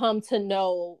come to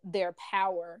know their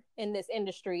power in this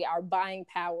industry, our buying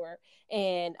power,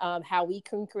 and how we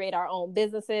can create our own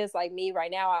businesses. Like me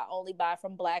right now, I only buy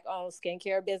from Black owned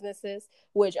skincare businesses,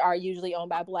 which are usually owned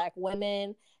by Black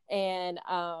women. And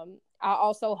I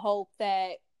also hope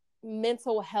that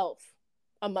mental health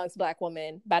amongst Black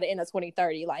women by the end of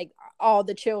 2030, like all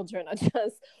the children are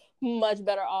just much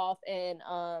better off. And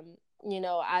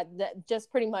just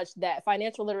pretty much that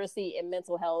financial literacy and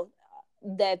mental health,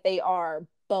 that they are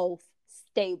both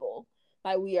stable.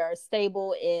 Like, we are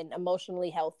stable and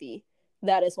emotionally healthy.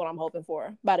 That is what I'm hoping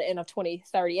for by the end of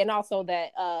 2030. And also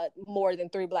that more than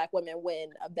 3 Black women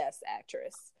win a Best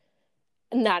Actress,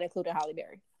 not including Halle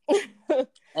Berry.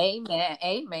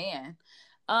 Amen.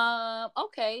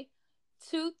 Okay.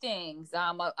 2 things.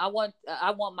 I want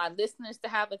my listeners to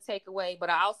have a takeaway,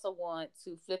 but I also want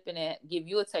to flip it and give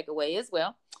you a takeaway as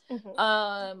well.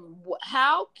 Mm-hmm.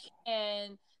 How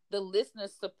can the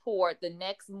listeners support the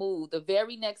next move, the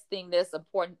very next thing that's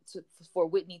important for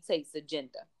Whitney Tate's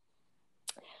agenda?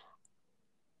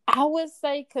 I would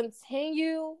say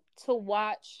continue to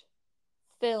watch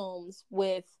films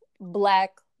with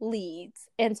Black leads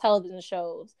and television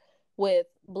shows with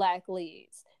Black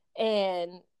leads,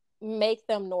 and make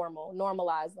them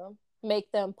normalize them,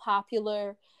 make them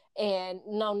popular. And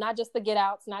no, not just the Get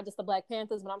Outs, not just the Black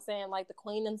Panthers, but I'm saying like the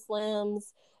Queen and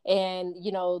Slims and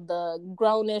the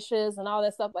Grownishes and all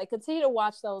that stuff. Like, continue to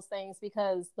watch those things,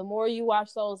 because the more you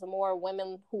watch those, the more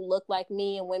women who look like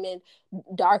me and women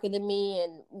darker than me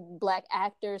and Black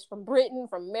actors from Britain,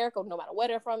 from America, no matter where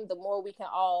they're from, the more we can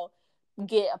all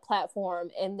get a platform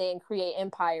and then create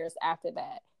empires after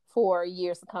that for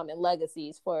years to come, and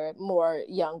legacies for more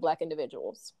young Black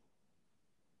individuals.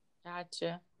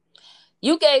 Gotcha.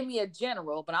 You gave me a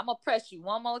general, but I'm gonna press you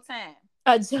one more time.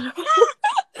 A general.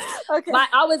 Okay.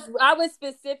 I was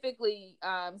specifically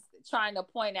trying to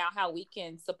point out how we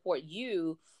can support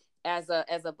you as a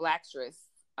Blacktress.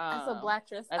 As a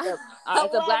Blacktress. As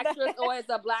a Blacktress or as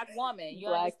a Black woman. You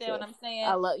understand what I'm saying?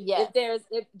 I love. Yeah.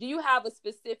 Do you have a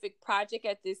specific project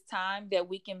at this time that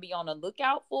we can be on the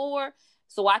lookout for,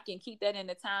 so I can keep that in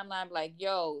the timeline? Like,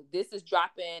 yo, this is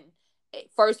dropping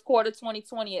first quarter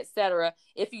 2020, etc.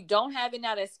 If you don't have it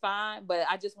now, that's fine. But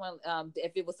I just want,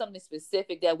 if it was something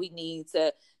specific that we need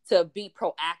to be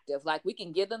proactive, like, we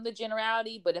can give them the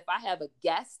generality. But if I have a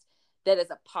guest that is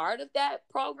a part of that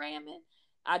programming,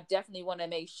 I definitely want to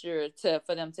make sure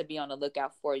for them to be on the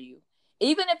lookout for you.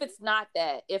 Even if it's not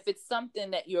that, if it's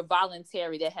something that you're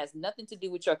voluntary, that has nothing to do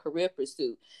with your career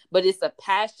pursuit, but it's a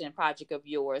passion project of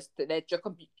yours, that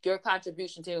your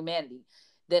contribution to humanity,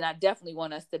 then I definitely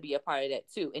want us to be a part of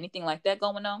that too. Anything like that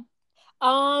going on?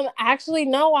 Actually,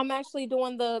 no. I'm actually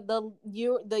doing the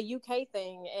UK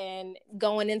thing and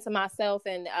going into myself,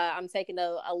 and I'm taking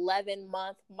a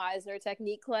 11-month Meisner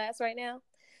technique class right now.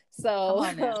 So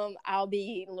I'll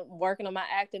be working on my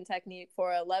acting technique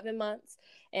for 11 months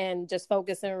and just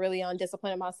focusing really on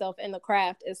disciplining myself in the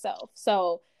craft itself.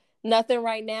 So Nothing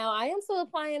right now. I am still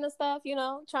applying to stuff,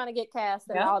 trying to get cast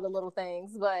and Yeah. all the little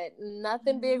things, but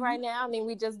nothing big right now. I mean,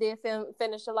 we just did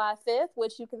finish July 5th,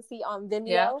 which you can see on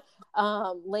Vimeo.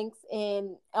 Yeah. Links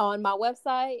on my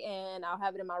website, and I'll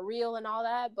have it in my reel and all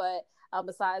that. But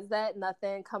besides that,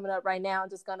 nothing coming up right now. I'm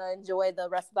just gonna enjoy the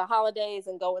rest of the holidays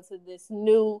and go into this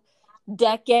new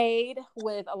decade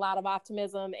with a lot of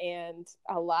optimism and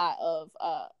a lot of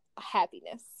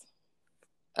happiness.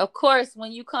 Of course,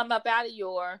 when you come up out of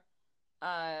your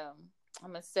I'm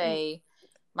gonna say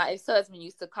my ex-husband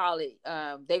used to call it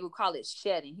they would call it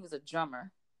shedding. He was a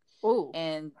drummer. Ooh.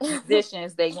 And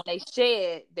musicians, when they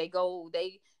shed, they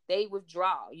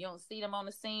withdraw. You don't see them on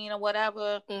the scene or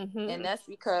whatever. Mm-hmm. And that's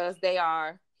because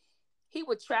he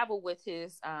would travel with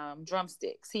his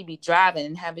drumsticks. He'd be driving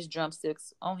and have his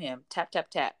drumsticks on him, tap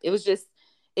tap tap. It was just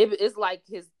it's like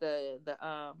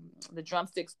the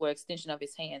drumsticks were extension of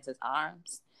his hands, his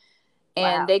arms.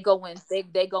 And they go into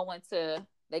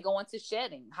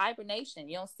shedding, hibernation.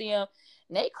 You don't see them,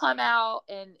 and they come out,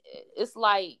 and it's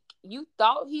like you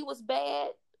thought he was bad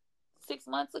 6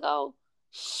 months ago.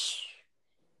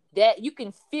 That you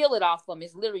can feel it off him.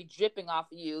 It's literally dripping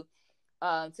off of you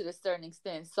to a certain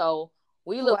extent. So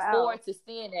we look forward to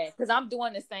seeing that, because I'm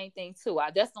doing the same thing too.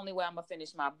 That's the only way I'm gonna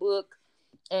finish my book.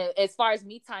 And as far as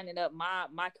me tightening up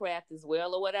my craft as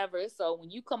well or whatever. So when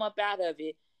you come up out of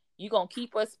it, you're going to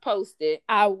keep us posted.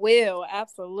 I will,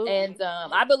 absolutely. And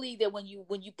I believe that when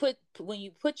you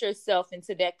put yourself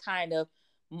into that kind of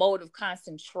mode of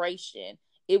concentration,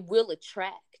 it will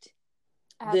attract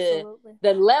the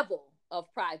level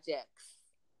of projects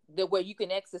where you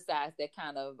can exercise that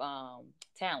kind of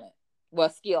talent. Well,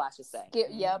 skill, I should say.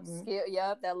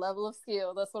 Skill, that level of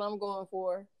skill. That's what I'm going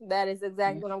for. That is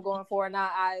exactly what I'm going for. And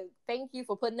I thank you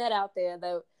for putting that out there.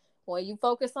 That when you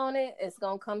focus on it, it's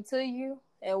going to come to you.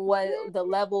 And what the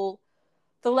level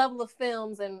of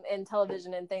films and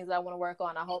television and things that I want to work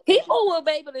on, I hope people will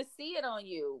be able to see it on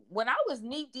you. When I was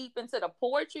knee deep into the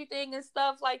poetry thing and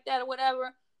stuff like that or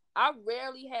whatever, I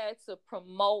rarely had to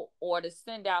promote or to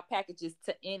send out packages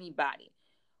to anybody.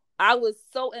 I was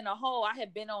so in a hole. I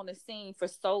had been on the scene for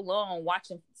so long,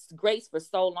 watching Grace for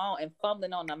so long and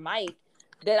fumbling on the mic,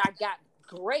 that I got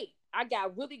great. I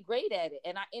got really great at it.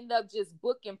 And I ended up just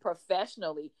booking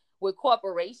professionally with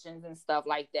corporations and stuff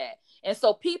like that. And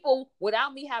so people,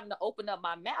 without me having to open up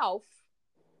my mouth,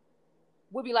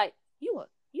 would be like, you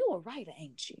a writer,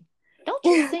 ain't you? Don't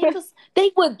you think they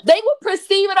would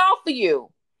perceive it off of you.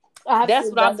 That's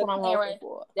what I'm declaring.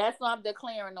 That's what I'm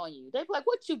declaring on you. They're like,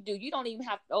 what you do? You don't even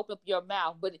have to open up your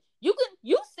mouth, but you've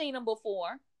seen them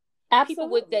before. Absolutely. People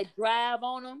with that drive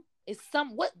on them. It's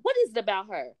what is it about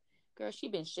her? Girl, she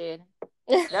been shedding.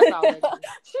 That's all it is.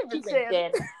 She been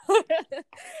shedding.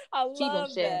 I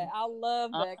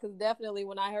love that because definitely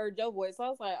when I heard your voice, I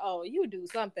was like, oh, you do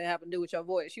something have to do with your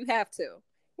voice. You have to.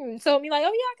 So me like,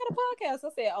 oh yeah, I got a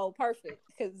podcast. I said, oh, perfect,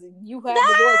 because you have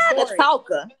the voice. The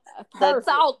talker. The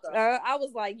talker. I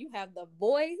was like, you have the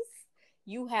voice.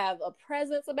 You have a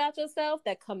presence about yourself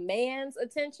that commands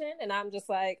attention, and I'm just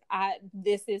like,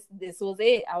 this was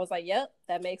it. I was like, yep,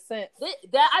 that makes sense.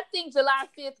 I think July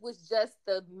 5th was just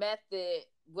the method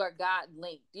where God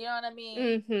linked. You know what I mean?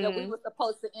 Mm-hmm. That we were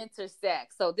supposed to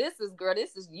intersect. So this is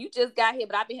you just got here,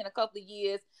 but I've been here a couple of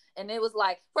years, and it was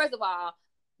like, first of all,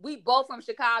 we both from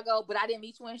Chicago, but I didn't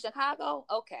meet you in Chicago.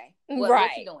 Okay, what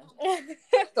you doing?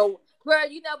 So, girl,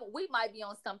 we might be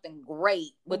on something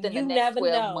great within the next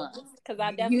 12 months. Because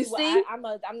I definitely,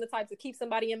 I'm the type to keep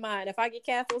somebody in mind. If I get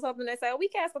cast for something, they say, "Oh, we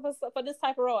cast for this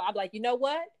type of role," I'm like, you know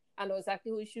what? I know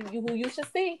exactly who you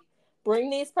should see.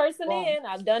 Bring this person in.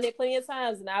 I've done it plenty of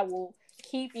times, and I will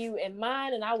keep you in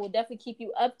mind, and I will definitely keep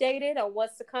you updated on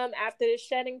what's to come after this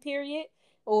shedding period.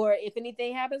 Or if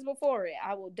anything happens before it,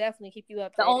 I will definitely keep you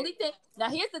updated. The only thing, now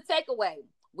here's the takeaway.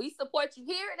 We support you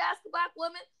here at Ask a Black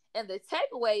Woman. And the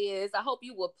takeaway is, I hope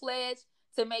you will pledge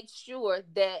to make sure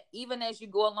that even as you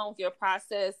go along with your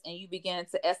process and you begin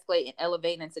to escalate and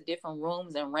elevate into different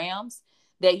rooms and realms,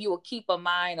 that you will keep a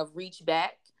mind of reach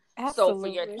back. Absolutely. So for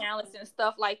your talents and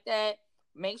stuff like that,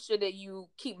 make sure that you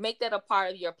make that a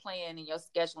part of your plan and your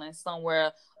scheduling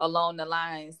somewhere along the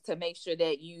lines to make sure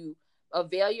that you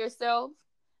avail yourself.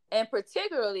 And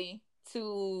particularly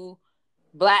to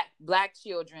black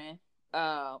children,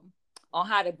 on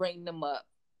how to bring them up.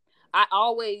 I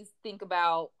always think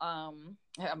about, I'm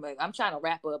trying to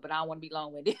wrap up, but I don't want to be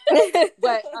long-winded.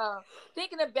 But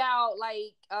thinking about,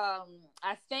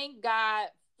 I thank God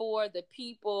for the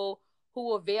people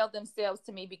who availed themselves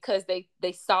to me because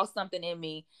they saw something in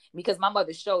me, because my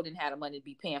mother sure didn't have the money to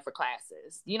be paying for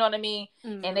classes. You know what I mean?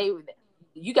 Mm-hmm. And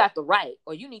you got the right,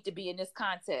 or you need to be in this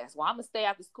contest. Well, I'm gonna stay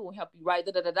after school and help you write.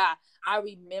 Da da da da. I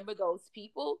remember those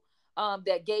people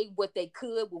that gave what they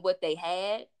could with what they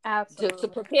had to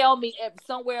propel me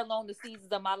somewhere along the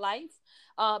seasons of my life.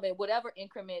 In whatever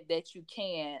increment that you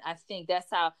can. I think that's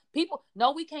how people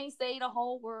know we can't save the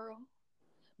whole world,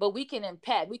 but we can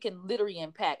literally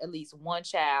impact at least one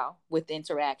child with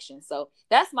interaction. So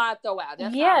that's my throw out.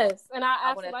 That's yes. And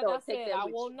I will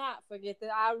not forget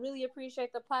that. I really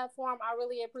appreciate the platform. I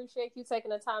really appreciate you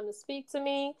taking the time to speak to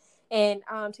me and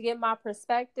to get my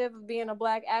perspective of being a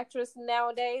Black actress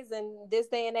nowadays in this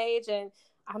day and age. And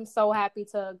I'm so happy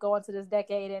to go into this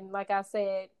decade. And like I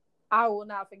said, I will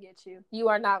not forget you.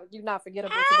 You're not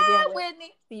forgettable to begin with.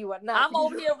 Whitney. You are not. I'm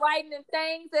over here writing in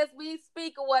things as we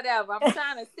speak or whatever. I'm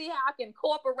trying to see how I can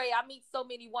incorporate. I meet so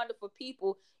many wonderful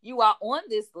people. You are on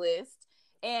this list.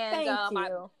 And I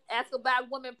Ask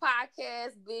About Women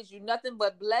podcast bids you nothing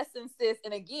but blessings, sis.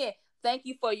 And again, thank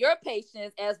you for your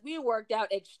patience as we worked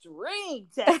out extreme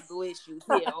technical issues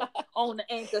here on the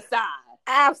Anchor side.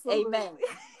 Absolutely. Amen.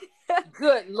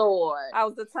 Good Lord. I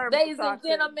was determined. Ladies and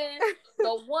gentlemen,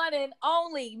 the one and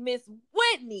only Miss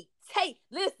Whitney Tate.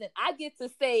 Listen, I get to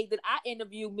say that I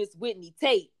interviewed Miss Whitney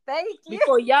Tate. Thank you.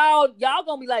 Before y'all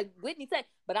gonna be like Whitney Tate,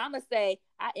 but I'm gonna say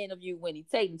I interviewed Whitney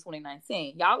Tate in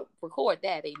 2019. Y'all record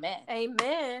that. Amen.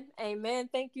 Amen. Amen.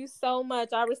 Thank you so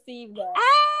much. I received that.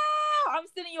 I'm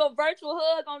sending you a virtual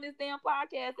hug on this damn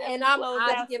podcast, and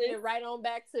I'm giving it right on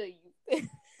back to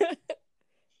you.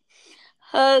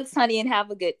 Hugs, honey, and have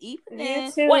a good evening.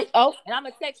 You too. Wait, and I'm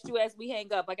gonna text you as we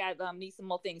hang up. I got need some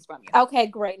more things from you. Okay,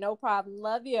 great, no problem.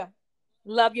 Love you.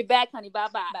 Love you back, honey. Bye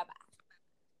bye. Bye bye.